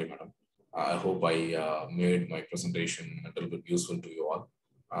Vijay Kumari Madam. I hope I made my presentation a little bit useful to you all.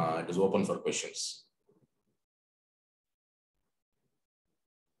 It is open for questions.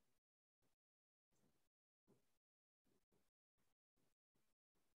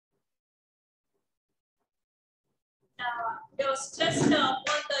 they were stressed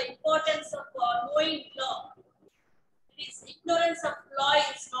upon the importance of knowing law. Ignorance of law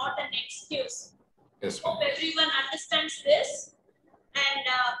is not an excuse. Yes. Hope everyone understands this. And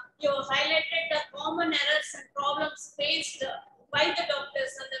you highlighted the common errors and problems faced by the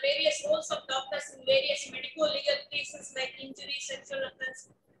doctors and the various roles of doctors in various medico-legal cases like injury, sexual offense,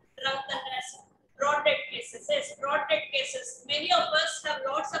 drunkenness, fraud debt cases. Yes, fraud debt cases. Many of us have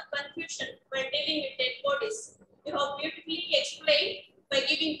lots of confusion when dealing with dead bodies. You have beautifully explained by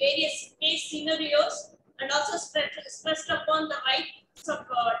giving various case scenarios and also stressed upon the rights of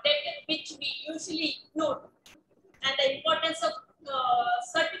debt, which we usually ignore, and the importance of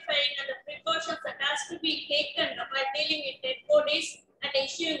certifying and the precautions that has to be taken by dealing with dead bodies and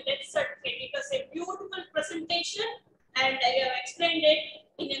issuing death certificate. It was a beautiful presentation, and you have explained it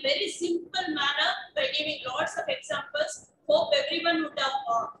in a very simple manner by giving lots of examples. Hope everyone would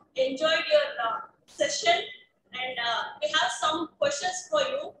have enjoyed your session, and we have some questions for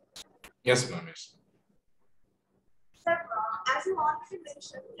you. Yes, ma'am. Yes. Sir, as you already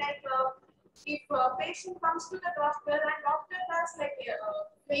mentioned, like if a patient comes to the doctor and doctor has like a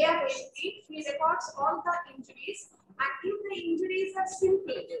clear entry, he records all the injuries, and if the injuries are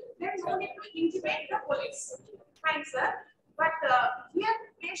simple, then no need to intimate the police. Fine, sir. But here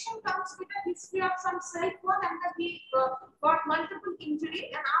patient comes with a history of some cell phone and that he got multiple injuries,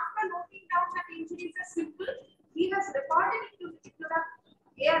 and after noting down that injuries are simple, he has recorded it to the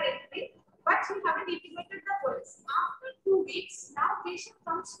clear entry, but he haven't intimated the police. After 2 weeks, now patient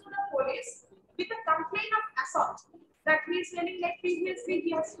comes to the police with a complaint of assault. That he is telling like previously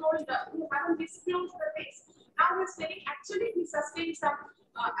he has told he haven't disclosed the things. Now he is telling actually he sustained some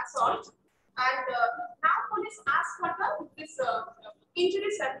assault, and now police ask for this injury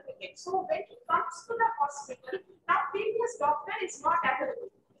certificate. So when he comes to the hospital, now previous doctor is not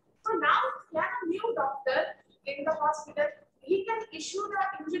available. So now can a new doctor in the hospital, he can issue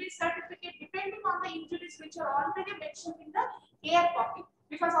the injury certificate depending on the injuries which are already mentioned in the air copy,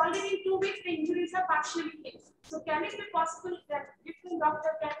 because already in 2 weeks the injuries are partially healed. So can it be possible that different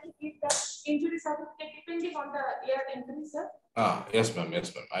doctor can give the injury certificate depending on the air injury, sir? Yes, ma'am.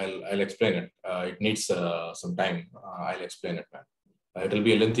 Yes, ma'am. I'll explain it. It needs some time. I'll explain it, ma'am. It will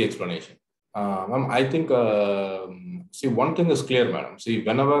be a lengthy explanation. Ma'am, I think, see, one thing is clear, madam. See,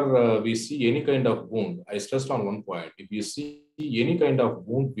 whenever we see any kind of wound, I stressed on one point. If you see any kind of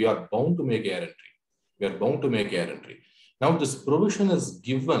wound, we are bound to make air entry. We are bound to make air entry. Now, this provision is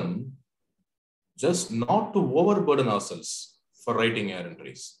given just not to overburden ourselves for writing air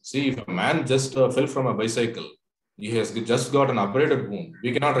entries. See, if a man just fell from a bicycle, he has just got an abraded wound,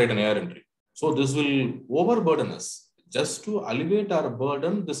 we cannot write an air entry. So this will overburden us. Just to alleviate our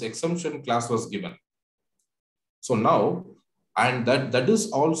burden, this exemption clause was given. So now, and that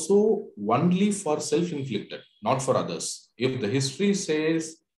is also only for self-inflicted, not for others. If the history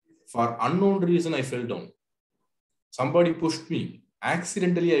says, for unknown reason, I fell down. Somebody pushed me.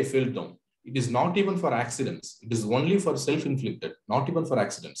 Accidentally, I fell down. It is not even for accidents. It is only for self-inflicted, not even for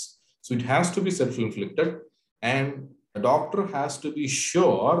accidents. So it has to be self-inflicted, and the doctor has to be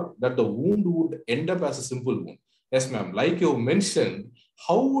sure that the wound would end up as a simple wound. Yes, ma'am. Like you mentioned,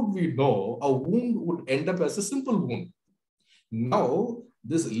 how would we know a wound would end up as a simple wound? Now,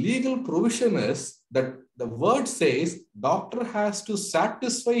 this legal provision is that the word says doctor has to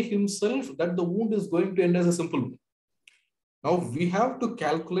satisfy himself that the wound is going to end as a simple wound. Now, we have to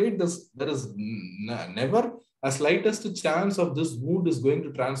calculate this. There is never a slightest chance of this wound is going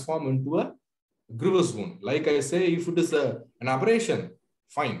to transform into a grievous wound. Like I say, if it is an abrasion,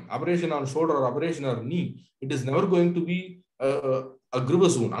 fine. Abrasion on shoulder or abrasion or knee, it is never going to be a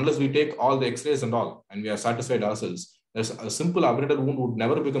grievous wound unless we take all the x-rays and all and we are satisfied ourselves. There's a simple abraded wound would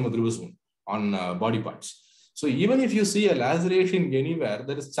never become a grievous wound on body parts. So even if you see a laceration anywhere,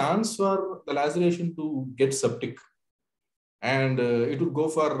 there is chance for the laceration to get septic, and it would go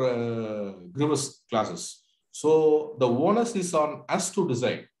for grievous classes. So the onus is on us to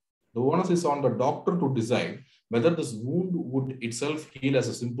decide. The onus is on the doctor to decide whether this wound would itself heal as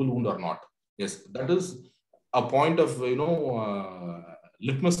a simple wound or not. Yes, that is a point of,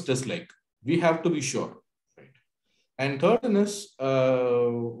 litmus test, like we have to be sure. Right? And third is,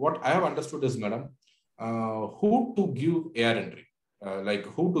 what I have understood is, madam, who to give air entry, like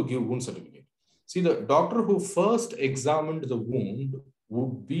who to give wound certificate. See, the doctor who first examined the wound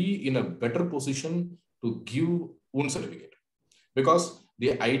would be in a better position to give wound certificate, because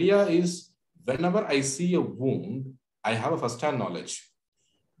the idea is whenever I see a wound, I have a first-hand knowledge.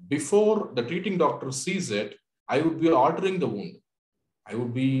 Before the treating doctor sees it, I would be altering the wound. I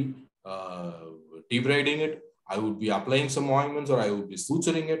would be debriding it. I would be applying some ointments, or I would be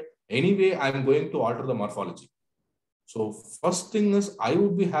suturing it. Anyway, I'm going to alter the morphology. So first thing is I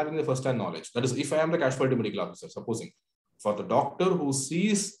would be having the first-hand knowledge. That is, if I am the casualty medical officer, supposing for the doctor who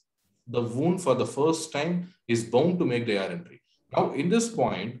sees the wound for the first time is bound to make the AR entry. Now, in this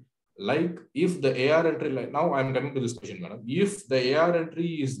point, like if the AR entry, like now I'm coming to this question, madam. If the AR entry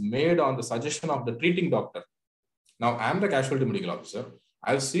is made on the suggestion of the treating doctor, now I'm the casualty medical officer.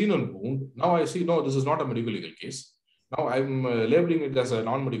 I've seen a wound. Now I see, no, this is not a medical legal case. Now I'm labeling it as a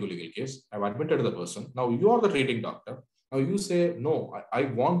non-medical legal case. I've admitted the person. Now you are the treating doctor. Now you say, no, I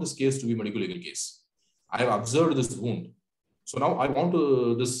want this case to be medical legal case. I have observed this wound. So now I want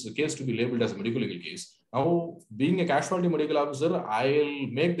this case to be labeled as a medical legal case. Now, being a casualty medical officer, I'll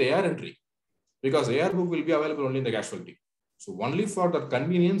make the AR entry because AR book will be available only in the casualty. So only for the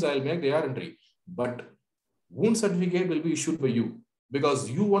convenience, I'll make the AR entry. But wound certificate will be issued by you because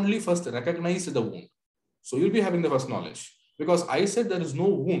you only first recognize the wound. So you'll be having the first knowledge because I said there is no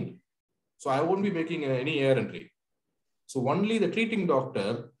wound. So I won't be making any AR entry. So only the treating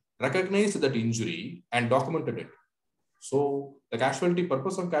doctor recognized that injury and documented it. So the casualty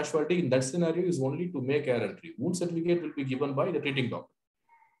purpose of casualty in that scenario is only to make AR entry. Wound certificate will be given by the treating doctor.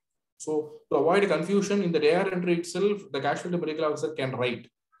 So to avoid confusion in the AR entry itself, the casualty medical officer can write.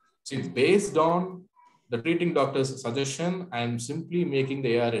 See, based on the treating doctor's suggestion, I am simply making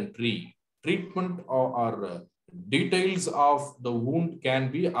the AR entry. Treatment or details of the wound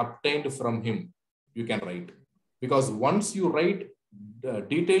can be obtained from him. You can write. Because once you write the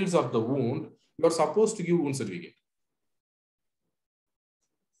details of the wound, you are supposed to give wound certificate.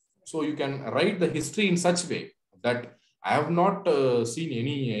 So you can write the history in such way that I have not seen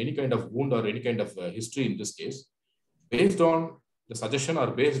any kind of wound or any kind of history in this case. Based on the suggestion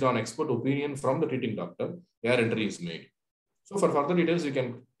or based on expert opinion from the treating doctor, AR entry is made. So for further details, you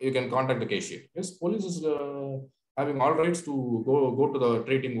can contact the case sheet. Yes, police is having all rights to go to the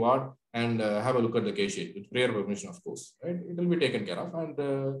treating ward and have a look at the case sheet with prior permission, of course. Right, it will be taken care of, and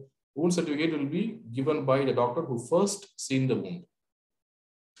wound certificate will be given by the doctor who first seen the wound.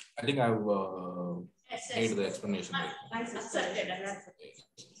 I think I've made the explanation.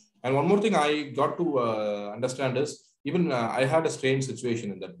 And one more thing I got to understand is even I had a strange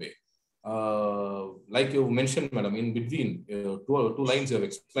situation in that way. Like you mentioned, madam, in between two lines you have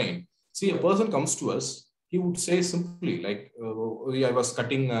explained. See, a person comes to us, he would say simply like, I was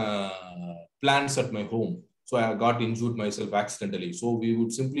cutting plants at my home. So I got injured myself accidentally. So we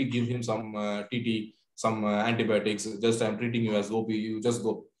would simply give him some TT, some antibiotics. Just I'm treating you as OP, you just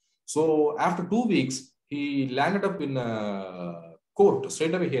go. So after 2 weeks, he landed up in court.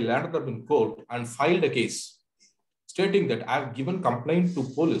 Straight away, he landed up in court and filed a case stating that I've given complaint to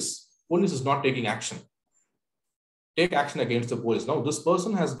police. Police is not taking action. Take action against the police. Now, this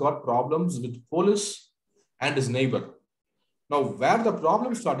person has got problems with police and his neighbor. Now, where the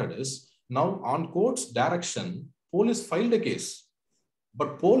problem started is, now on court's direction, police filed a case.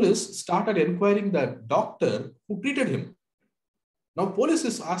 But police started inquiring the doctor who treated him. Now, police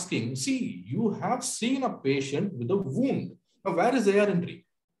is asking, see, you have seen a patient with a wound. Now, where is the AR entry?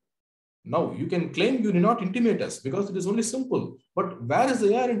 Now, you can claim you did not intimate us because it is only simple. But where is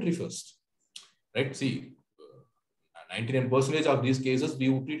the AR entry first? Right? See, 99% of these cases, we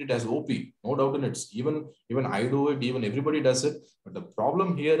would treat it as OP. No doubt in it. Even I do it, even everybody does it. But the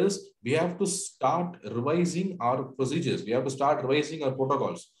problem here is we have to start revising our procedures. We have to start revising our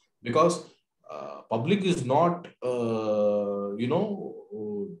protocols because public is not,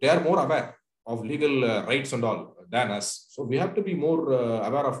 they are more aware of legal rights and all than us. So we have to be more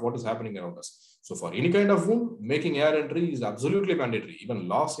aware of what is happening around us. So for any kind of wound, making AR entry is absolutely mandatory. Even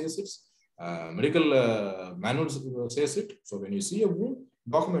law says it, medical manuals says it. So when you see a wound,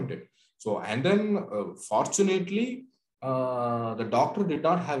 document it. So, and then fortunately, the doctor did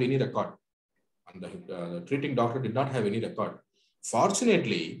not have any record. And the treating doctor did not have any record.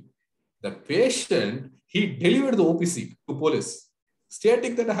 Fortunately, the patient, he delivered the OPC to police,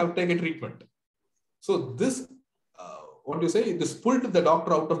 stating that I have taken treatment. So this, this pulled the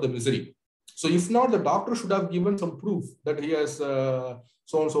doctor out of the misery. So if not, the doctor should have given some proof that he has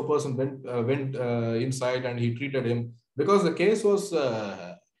so-and-so person went inside and he treated him, because the case was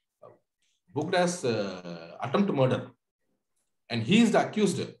booked as attempt murder. And he is the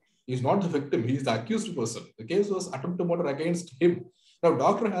accused. He is not the victim. He is the accused person. The case was attempt murder against him. Now,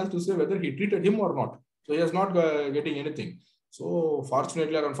 doctor has to say whether he treated him or not. So he is not getting anything. So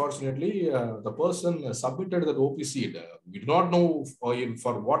fortunately or unfortunately, the person submitted the OPC. We do not know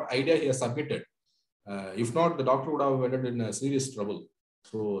for what idea he has submitted. If not, the doctor would have ended in serious trouble.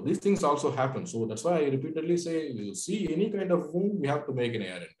 So these things also happen. So that's why I repeatedly say, you see any kind of wound, we have to make an AR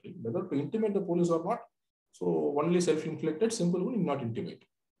entry, whether to intimate the police or not. So only self-inflicted, simple wound, not intimate.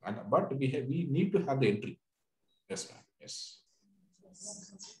 But we need to have the entry. Yes, ma'am. Yes.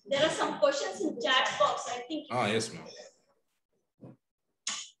 There are some questions in chat box, I think. Yes, ma'am.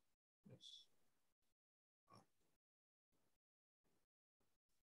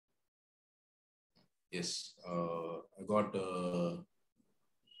 Yes, I got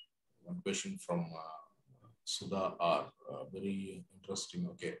one question from Sudha R. Very interesting.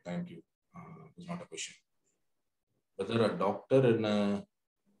 Okay, thank you. It's not a question. Whether a doctor in a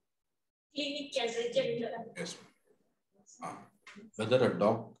Clinic can reject. Yes. Whether a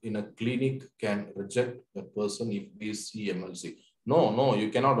doc in a clinic can reject the person if they see MLC. No, you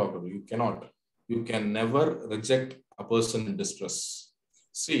cannot, doctor. You cannot. You can never reject a person in distress.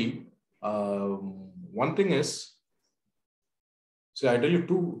 See, one thing is, I tell you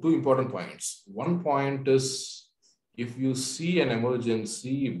two important points. One point is, if you see an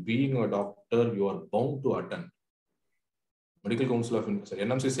emergency, being a doctor, you are bound to attend. Medical Council of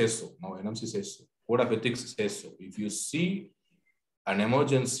NMC says so. Now NMC says so. Code of Ethics says so. If you see an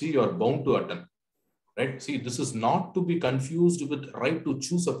emergency, you are bound to attend. Right? See, this is not to be confused with right to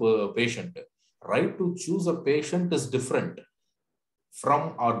choose a patient. Right to choose a patient is different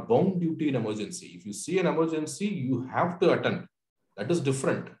from our bound duty in emergency. If you see an emergency, you have to attend. That is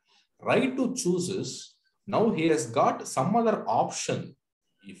different. Right to choose is, now he has got some other option.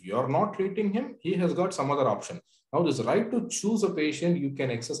 If you are not treating him, he has got some other option. Now, this right to choose a patient you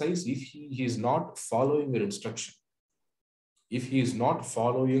can exercise if he is not following your instruction. If he is not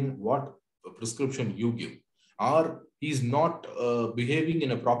following what prescription you give, or he is not behaving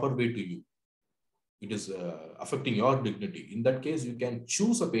in a proper way to you, it is affecting your dignity. In that case, you can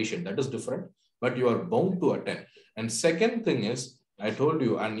choose a patient. That is different, but you are bound to attend. And second thing is, I told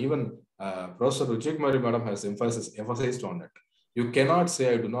you, and even Professor Ruchik Mari Madam has emphasized on it. You cannot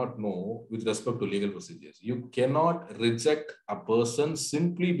say, I do not know with respect to legal procedures. You cannot reject a person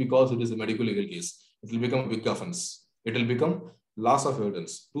simply because it is a medical legal case. It will become a big offense. It will become loss of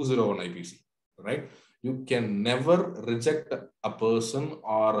evidence, 201 IPC, right? You can never reject a person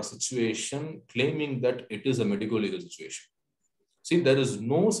or a situation claiming that it is a medical legal situation. See, there is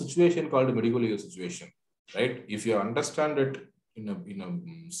no situation called a medical legal situation, right? If you understand it in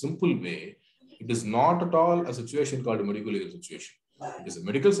a simple way, it is not at all a situation called a medical legal situation. It is a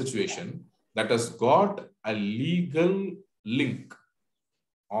medical situation that has got a legal link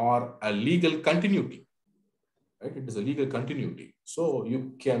or a legal continuity, right? It is a legal continuity. So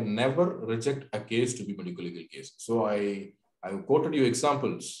you can never reject a case to be medical legal case. So I quoted you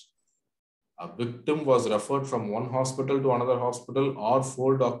examples. A victim was referred from one hospital to another hospital, or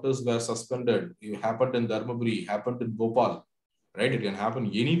 4 doctors were suspended. It happened in Dharmaburi, happened in Bhopal, right? It can happen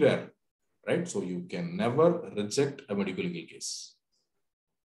anywhere, right? So you can never reject a medical legal case.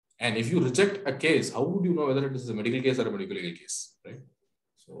 And if you reject a case, how would you know whether it is a medical case or a medical legal case, right?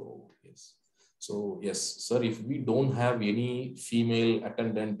 So, yes. So, yes, sir, if we don't have any female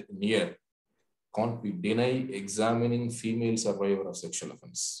attendant near, can't we deny examining female survivor of sexual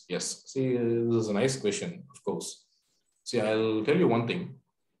offense? Yes. See, this is a nice question, of course. See, I'll tell you one thing.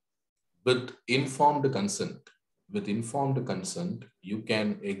 With informed consent, you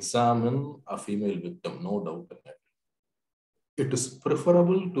can examine a female victim, no doubt in that. It is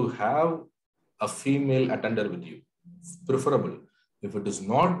preferable to have a female attender with you. Preferable. If it is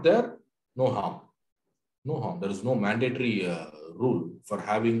not there, no harm. No harm. There is no mandatory rule for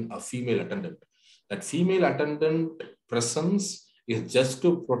having a female attendant. That female attendant presence is just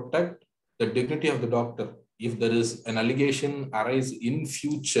to protect the dignity of the doctor. If there is an allegation arise in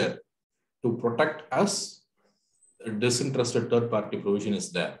future, to protect us, a disinterested third party provision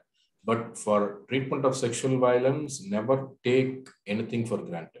is there. But for treatment of sexual violence, never take anything for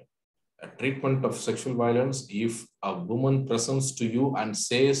granted. A treatment of sexual violence, if a woman presents to you and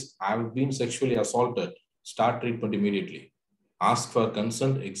says, I've been sexually assaulted, start treatment immediately. Ask for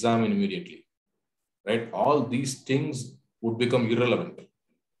consent, examine immediately. Right? All these things would become irrelevant.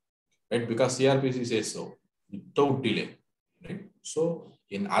 Right? Because CRPC says so, without delay. Right? So,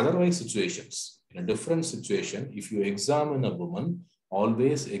 in otherwise situations, in a different situation, if you examine a woman,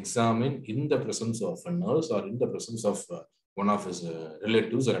 always examine in the presence of a nurse or in the presence of one of his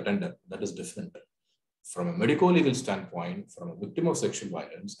relatives or attendant. That is different. From a medico-legal standpoint, from a victim of sexual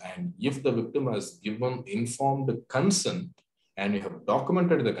violence, and if the victim has given informed consent and you have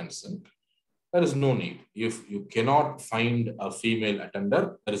documented the consent, there is no need. If you cannot find a female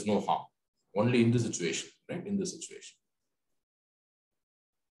attender, there is no harm. Only in this situation, right? In this situation.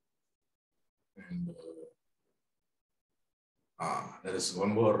 And there is one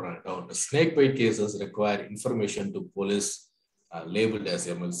more doubt. Snake bite cases require information to police labeled as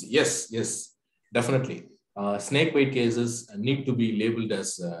MLC. Yes, definitely. snake bite cases need to be labeled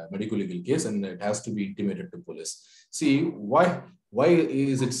as a medical legal case, and it has to be intimated to police. See, why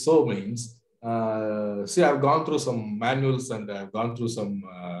is it so means? See, I've gone through some manuals and I've gone through some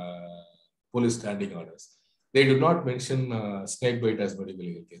police standing orders. They do not mention snake bite as medical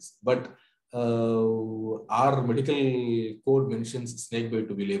legal case, but our medical code mentions snake bite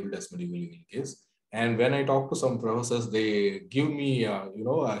to be labeled as medical legal case. And when I talk to some professors, they give me, a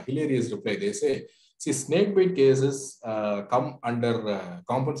hilarious reply. They say, see, snake bite cases come under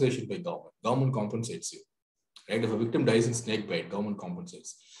compensation by government. Government compensates you, right? If a victim dies in snake bite, government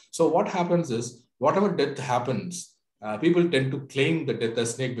compensates. So what happens is, whatever death happens, people tend to claim the death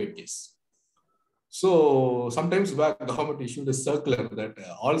as snake bite case. So sometimes back, government issued a circular that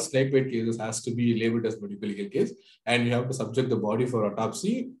all snake bite cases has to be labeled as medical legal case, and you have to subject the body for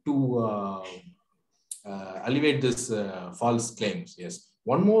autopsy to alleviate this false claims. Yes.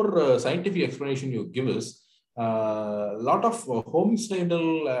 One more scientific explanation you give is a lot of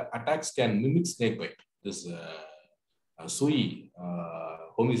homicidal attacks can mimic snake bite. This sui,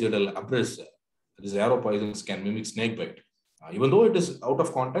 homicidal abrus, this arrow poisons can mimic snake bite. Even though it is out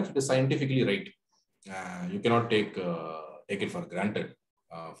of context, it is scientifically right. You cannot take it for granted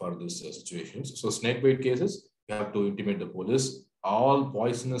for these situations. So snake bite cases, you have to intimate the police. All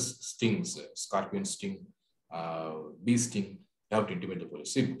poisonous stings, scorpion sting, bee sting, you have to intimate the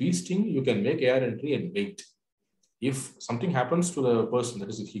police. See, bee sting, you can make AR entry and wait. If something happens to the person, that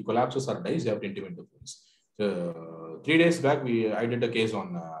is, if he collapses or dies, you have to intimate the police. So, 3 days back, I did a case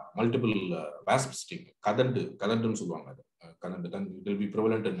on multiple wasp sting. Kadandu solluvaanga. It will be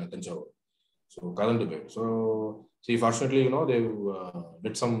prevalent in Tanjavur. So, Kadandu bite. So, see, fortunately, they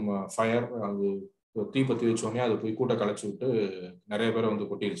did some fire. தீ பற்றி வச்சோடனே அதை போய் கூட்ட கலைச்சி விட்டு நிறைய பேரை வந்து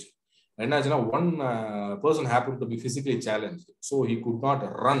கொட்டிடுச்சு. என்னாச்சுன்னா, one person happened to be physically challenged, so he could not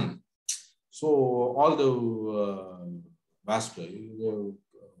run. So all the wasp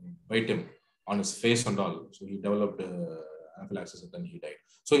bite him on his face and all. So he developed anaphylaxis and then he died.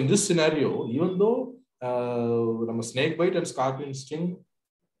 So in this scenario, even though snake bite and scorpion sting,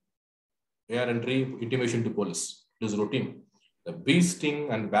 AR entry, intimation to police, it is routine. The bee sting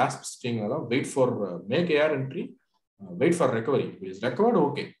and wasp sting, wait for make AR entry, wait for recovery. If he is recovered,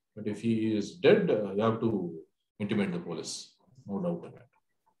 okay. But if he is dead, you have to intimate the police. No doubt in that.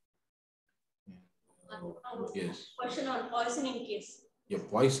 Yes. Question on poisoning case. Yeah,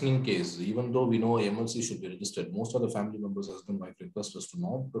 poisoning case. Even though we know MLC should be registered, most of the family members, husband, wife, request us to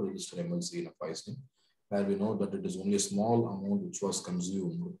not to register MLC in a poisoning, where we know that it is only a small amount which was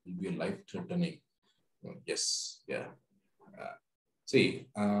consumed, will be a life-threatening. Yes. Yeah. See,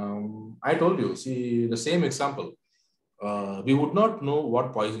 I told you, see, the same example. We would not know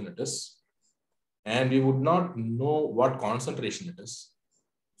what poison it is, and we would not know what concentration it is.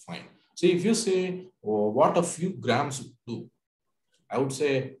 Fine. See, if you say, oh, what a few grams do, I would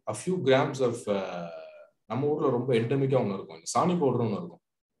say a few grams of நம்ம ஊர்ல ரொம்ப எண்டமிக்கா ஒன்று இருக்கும், சாணி powder ஒன்று இருக்கும்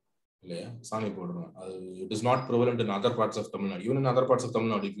இல்லையா, சாணி powder. It is not prevalent in other parts of Tamil Nadu. Even in other parts of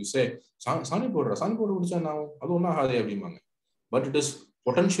Tamil Nadu, if you say சாணி பவுடர் குடிச்சா என்ன ஆகும், அது ஒன்றும் ஆகாது அப்படிம்பாங்க. But it is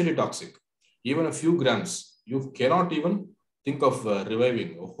potentially toxic. Even a few grams, you cannot even think of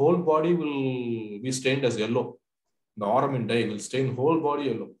reviving. The whole body will be stained as yellow. The arm and dye will stain whole body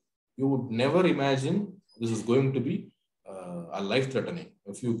yellow. You would never imagine this is going to be a life-threatening.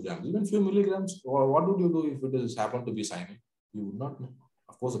 A few grams, even few milligrams. What would you do if it is happened to be cyanide? You would not know.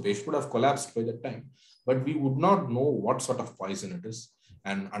 Of course, the patient would have collapsed by that time, but we would not know what sort of poison it is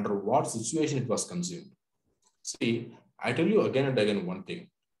and under what situation it was consumed. See, I tell you again and again one thing.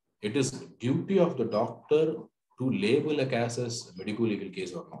 It is duty of the doctor to label a case as a medical legal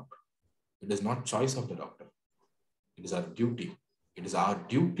case or not. It is not choice of the doctor. It is our duty. It is our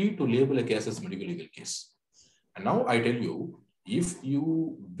duty to label a case as medical legal case. And now I tell you, if you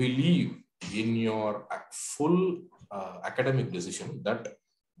believe in your full academic decision that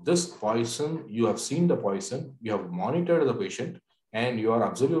this poison, you have seen the poison, you have monitored the patient, and you are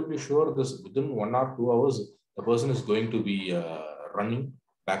absolutely sure this within 1 or 2 hours, the person is going to be running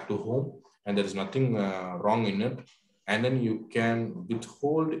back to home and there is nothing wrong in it, and then you can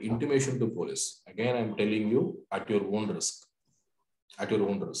withhold intimation to police. Again, I'm telling you, at your own risk. At your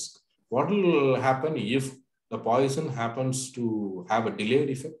own risk. What will happen if the poison happens to have a delayed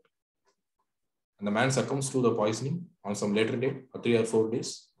effect and the man succumbs to the poisoning on some later date, or 3 or 4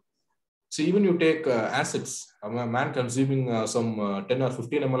 days? See, even you take acids, a man consuming some 10 or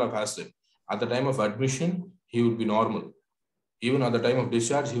 15 ml of acid, at the time of admission, he would be normal. Even at the time of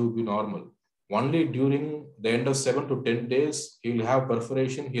discharge, he would be normal. Only during the end of 7 to 10 days, he will have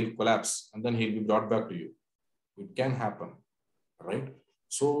perforation, he'll collapse, and then he'll be brought back to you. It can happen, right?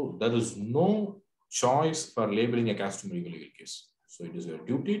 So there is no choice for labeling a case to medical legal case. So it is your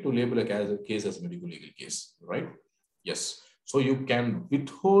duty to label a case as a medical legal case, right? Yes. So you can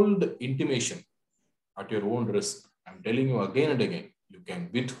withhold intimation at your own risk. I'm telling you again and again, you can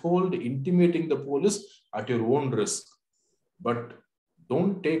withhold intimating the police at your own risk, but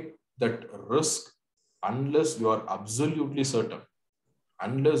don't take that risk unless you are absolutely certain,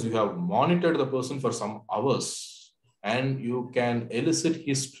 unless you have monitored the person for some hours and you can elicit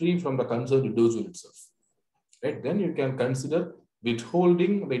history from the concerned individual itself, right? Then you can consider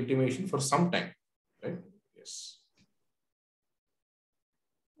withholding the intimation for some time, right? Yes.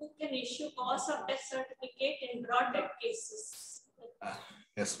 Who can issue cause of death certificate in broad death cases?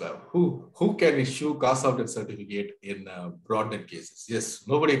 Yes, well, who can issue cause of death certificate in broad death cases? Yes,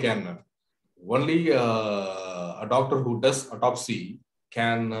 nobody can. Only a doctor who does autopsy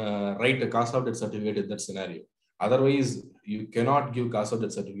can write a cause of death certificate in that scenario. Otherwise, you cannot give cause of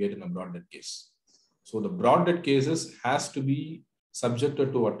death certificate in a broad death case. So the broad death cases has to be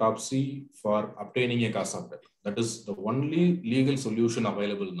subjected to autopsy for obtaining a cause of death. That is the only legal solution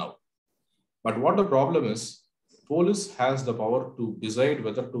available now. But what the problem is, police has the power to decide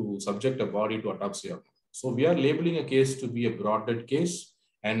whether to subject a body to autopsy or not. So we are labeling a case to be a broad death case,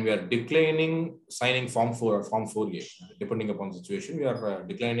 and we are declining signing Form 4 or Form 4A, depending upon the situation. We are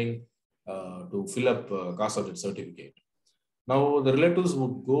declining to fill up cause of death certificate. Now, the relatives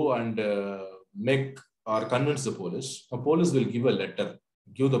would go and make or convince the police. The police will give a letter,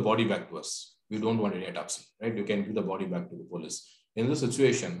 give the body back to us. We don't want any autopsy, right? You can give the body back to the police. In this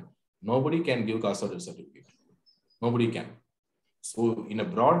situation, nobody can give cause of death certificate. Nobody can. So, in a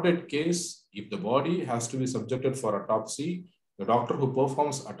broad death case, if the body has to be subjected for autopsy, the doctor who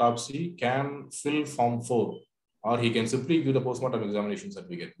performs autopsy can fill Form 4, or he can simply give the postmortem examination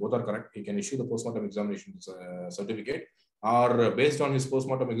certificate. Both are correct. He can issue the postmortem examination certificate, or based on his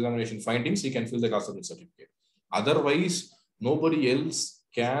postmortem examination findings, he can fill the cause of death certificate. Otherwise, nobody else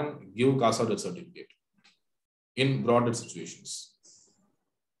can give cause of death certificate in broad death situations.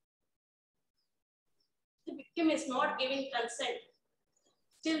 The victim is not giving consent.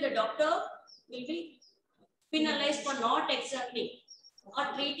 Still, the doctor will be penalized for not examining or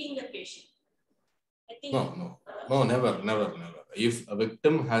treating the patient. I think No, never. If a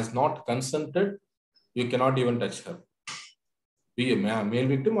victim has not consented, you cannot even touch her. Be a male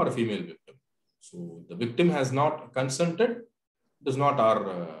victim or a female victim. So the victim has not consented, it is not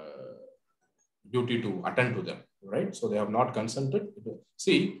our duty to attend to them, right? So they have not consented.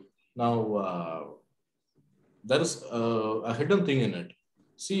 See, now there is a hidden thing in it.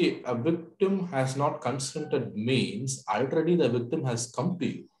 See, a victim has not consented means already the victim has come to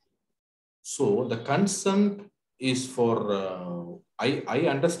you. So the consent is for, I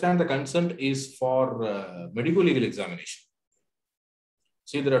understand the consent is for medical legal examination.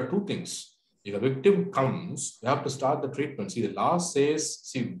 See, there are two things. If a victim comes, you have to start the treatment. See, the law says,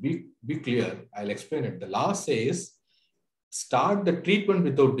 see, be clear, I'll explain it. The law says, start the treatment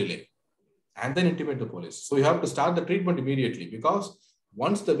without delay and then intimate the police. So you have to start the treatment immediately, because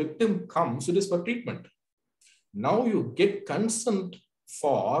once the victim comes, it is for treatment. Now you get consent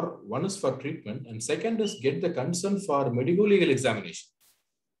for, one is for treatment and second is get the consent for medical legal examination.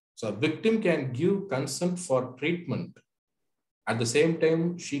 So a victim can give consent for treatment. At the same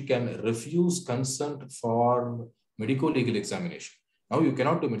time, she can refuse consent for medical legal examination. Now you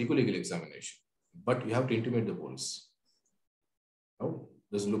cannot do medical legal examination, but you have to intimate the police. Now,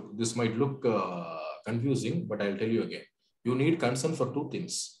 this might look confusing, but I'll tell you again. You need consent for two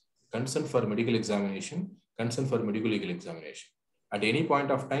things: consent for medical examination, consent for medical legal examination. At any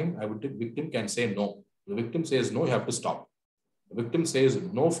point of time, the victim can say no. The victim says no, you have to stop. The victim says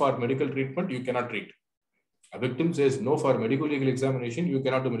no for medical treatment, you cannot treat. A victim says no for medical legal examination, you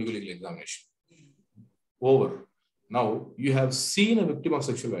cannot do medical legal examination. Over. Now, you have seen a victim of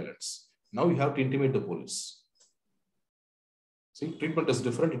sexual violence. Now you have to intimate the police. See, treatment is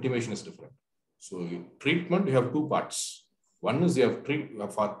different, intimation is different. So treatment, you have two parts. One is you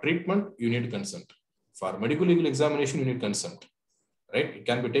have for treatment, you need consent. For medical legal examination, you need consent. Right? It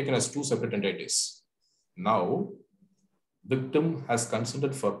can be taken as two separate entities. Now, victim has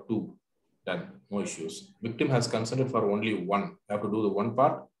consented for two. Done. No issues. Victim has consented for only one. You have to do the one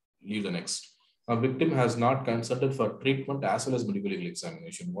part, leave the next. Now, victim has not consented for treatment as well as medical legal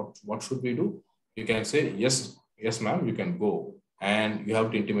examination. What should we do? You can say, yes, ma'am, you can go. And you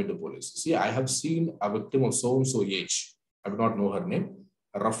have to intimate the police. See, I have seen a victim of so-and-so age. I do not know her name.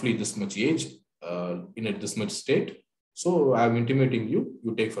 Roughly this much age, in this much state. So I am intimating you.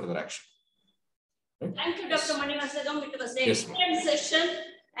 You take further action. Right? Thank you, Dr. Manivasagam. It was an Yes, excellent session,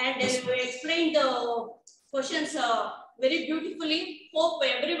 and yes, you explained the questions very beautifully. Hope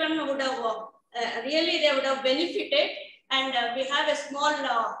everyone would have Really they would have benefited, and we have a small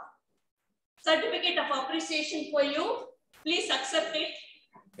certificate of appreciation for you. Please accept it.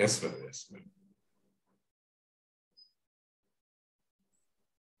 Yes, ma'am. Yes, ma'am.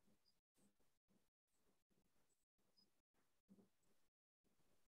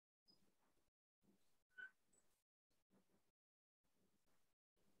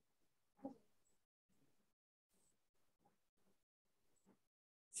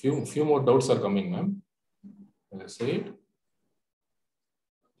 Few more doubts are coming, ma'am. Let's say it.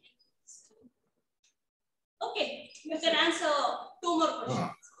 Okay, you can answer 2 more questions.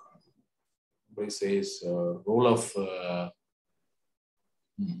 Everybody says role of.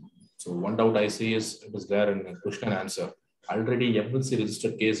 So one doubt I see is it is there in question and answer. Already MLC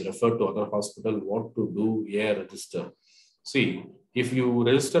registered case referred to other hospital. What to do? Yeah, register. See, if you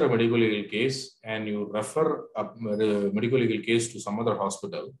register a medical legal case and you refer a medical legal case to some other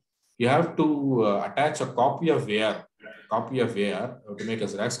hospital, you have to attach a copy of AR, to make a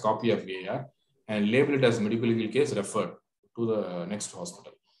Xerox copy of AR and label it as medical legal case referred to the next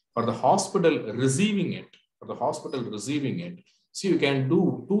hospital. For the hospital receiving it, see, you can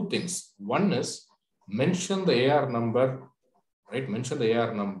do 2 things. One is mention the AR number, right? Mention the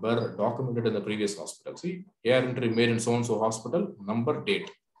AR number documented in the previous hospital. See, AR entry made in so-and-so hospital, number, date,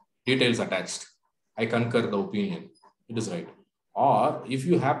 details attached. I concur the opinion. It is right. Or if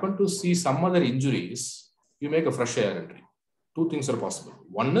you happen to see some other injuries, you make a fresh AR entry. 2 things are possible.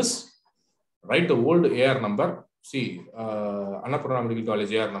 One is write the old AR number. See, Annapurna Medical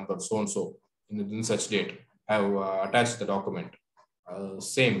College AR number so-and-so in such date. I have attached the document.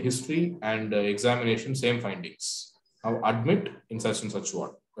 Same history and examination, same findings. Now admit in such and such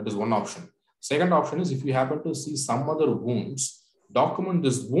one. That is one option. Second option is if you happen to see some other wounds, document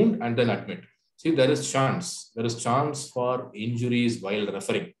this wound and then admit. See, there is chance for injuries while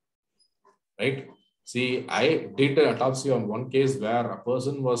referring, right? See, I did an autopsy on one case where a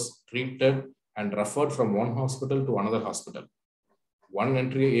person was treated and referred from one hospital to another hospital. One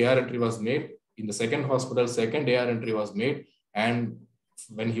entry, AR entry was made. In the second hospital, second AR entry was made. And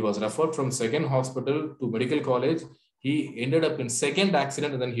when he was referred from second hospital to medical college, he ended up in second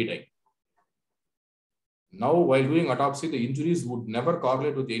accident and then he died. Now, while doing autopsy, the injuries would never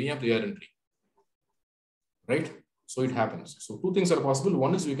correlate with any of the AR entry, right? So it happens. So 2 things are possible.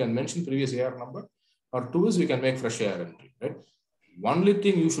 One is we can mention previous AR number, or 2 is we can make fresh AR entry, right? Only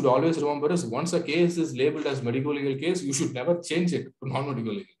thing you should always remember is once a case is labeled as medical legal case, you should never change it to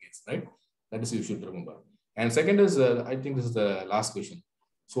non-medical legal case, right? That is you should remember. And second is, I think this is the last question.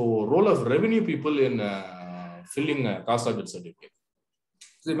 So role of revenue people in filling a cost of death certificate.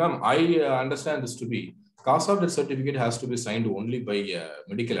 See, ma'am, I understand this to be cost of death certificate has to be signed only by a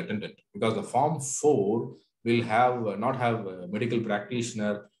medical attendant, because the form 4 will have not have a medical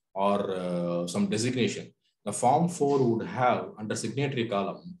practitioner or some designation. The form 4 would have under signatory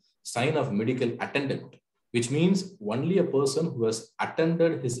column sign of medical attendant, which means only a person who has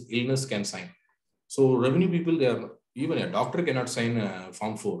attended his illness can sign. So revenue people, they are, even a doctor cannot sign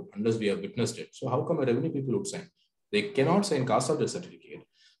form 4 unless we have witnessed it. So how come a revenue people would sign? They cannot sign cost of death certificate.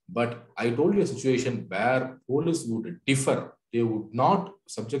 But I told you a situation where police would differ. They would not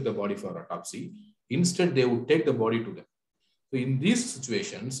subject the body for autopsy. Instead, they would take the body to them. So in these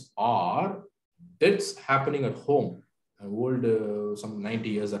situations, are deaths happening at home, old, some 90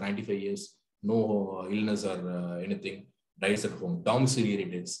 years or 95 years, no illness or anything, dies at home, domiciliary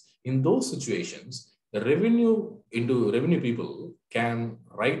deaths. In those situations, the revenue people can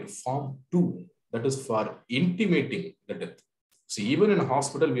write form 2, that is for intimating the death. See, even in a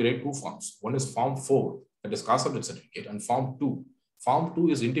hospital, we write 2 forms. One is form 4, that is cost of death certificate, and form 2. Form 2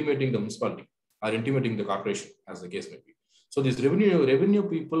 is intimating the municipality or intimating the corporation, as the case may be. So these revenue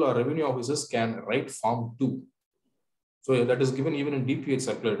people or revenue officers can write form 2. So that is given even in DPH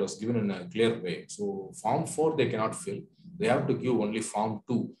circular, it was given in a clear way. So form 4 they cannot fill. They have to give only form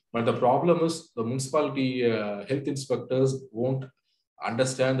 2. But the problem is the municipality health inspectors won't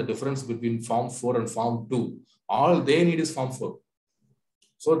understand the difference between form 4 and form 2. All they need is form 4.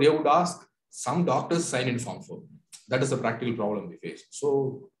 So they would ask some doctors sign in form 4. That is the practical problem we face.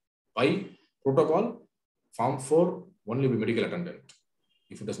 So by protocol, form 4 only by medical attendant.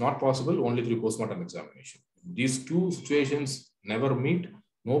 If it is not possible, only through postmortem examination. These 2 situations never meet.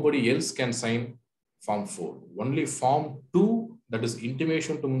 Nobody else can sign form 4. Only form 2, that is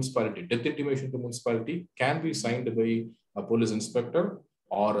intimation to municipality, death intimation to municipality, can be signed by a police inspector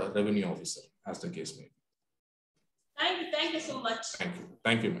or a revenue officer, as the case may be. Thank you so much.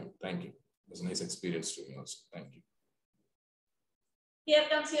 Thank you, ma'am. Thank you. It was a nice experience to me also. Thank you. Here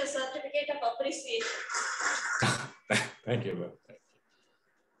comes your certificate of appreciation. Thank you, ma'am.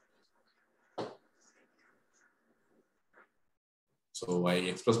 So I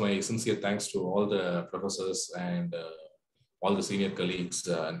express my sincere thanks to all the professors and all the senior colleagues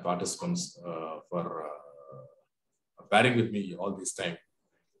and participants for bearing with me all this time.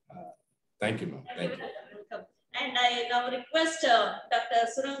 Thank you, ma'am. Thank you. Welcome. And I now request Dr.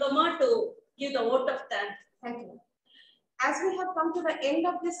 Surangama to give the vote of thanks. Thank you. As we have come to the end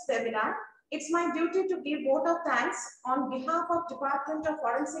of this webinar, it's my duty to give vote of thanks on behalf of Department of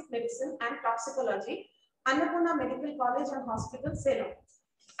Forensic Medicine and Toxicology, Annapurna Medical College and Hospital, Salem.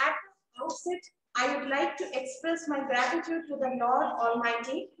 At the outset, I would like to express my gratitude to the Lord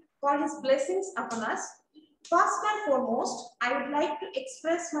Almighty for His blessings upon us. First and foremost, I would like to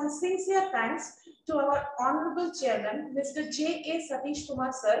express my sincere thanks to our Honorable Chairman, Mr. J.A. Satish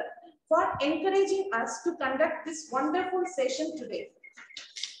Kumar Sir, for encouraging us to conduct this wonderful session today.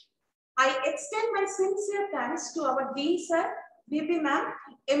 I extend my sincere thanks to our Dean Sir, BP Ma'am,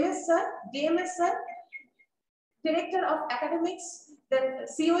 MS Sir, DMS Sir, Director of Academics, the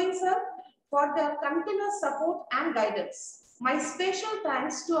COE Sir, for their continuous support and guidance. My special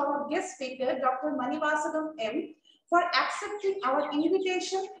thanks to our guest speaker, Dr. Manivasagam M, for accepting our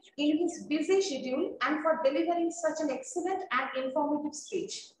invitation in his busy schedule and for delivering such an excellent and informative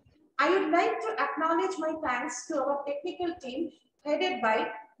speech. I would like to acknowledge my thanks to our technical team headed by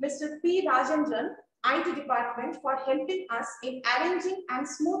Mr. P. Rajendran, IT department, for helping us in arranging and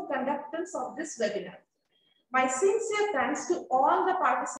smooth conductance of this webinar. My sincere thanks to all the participants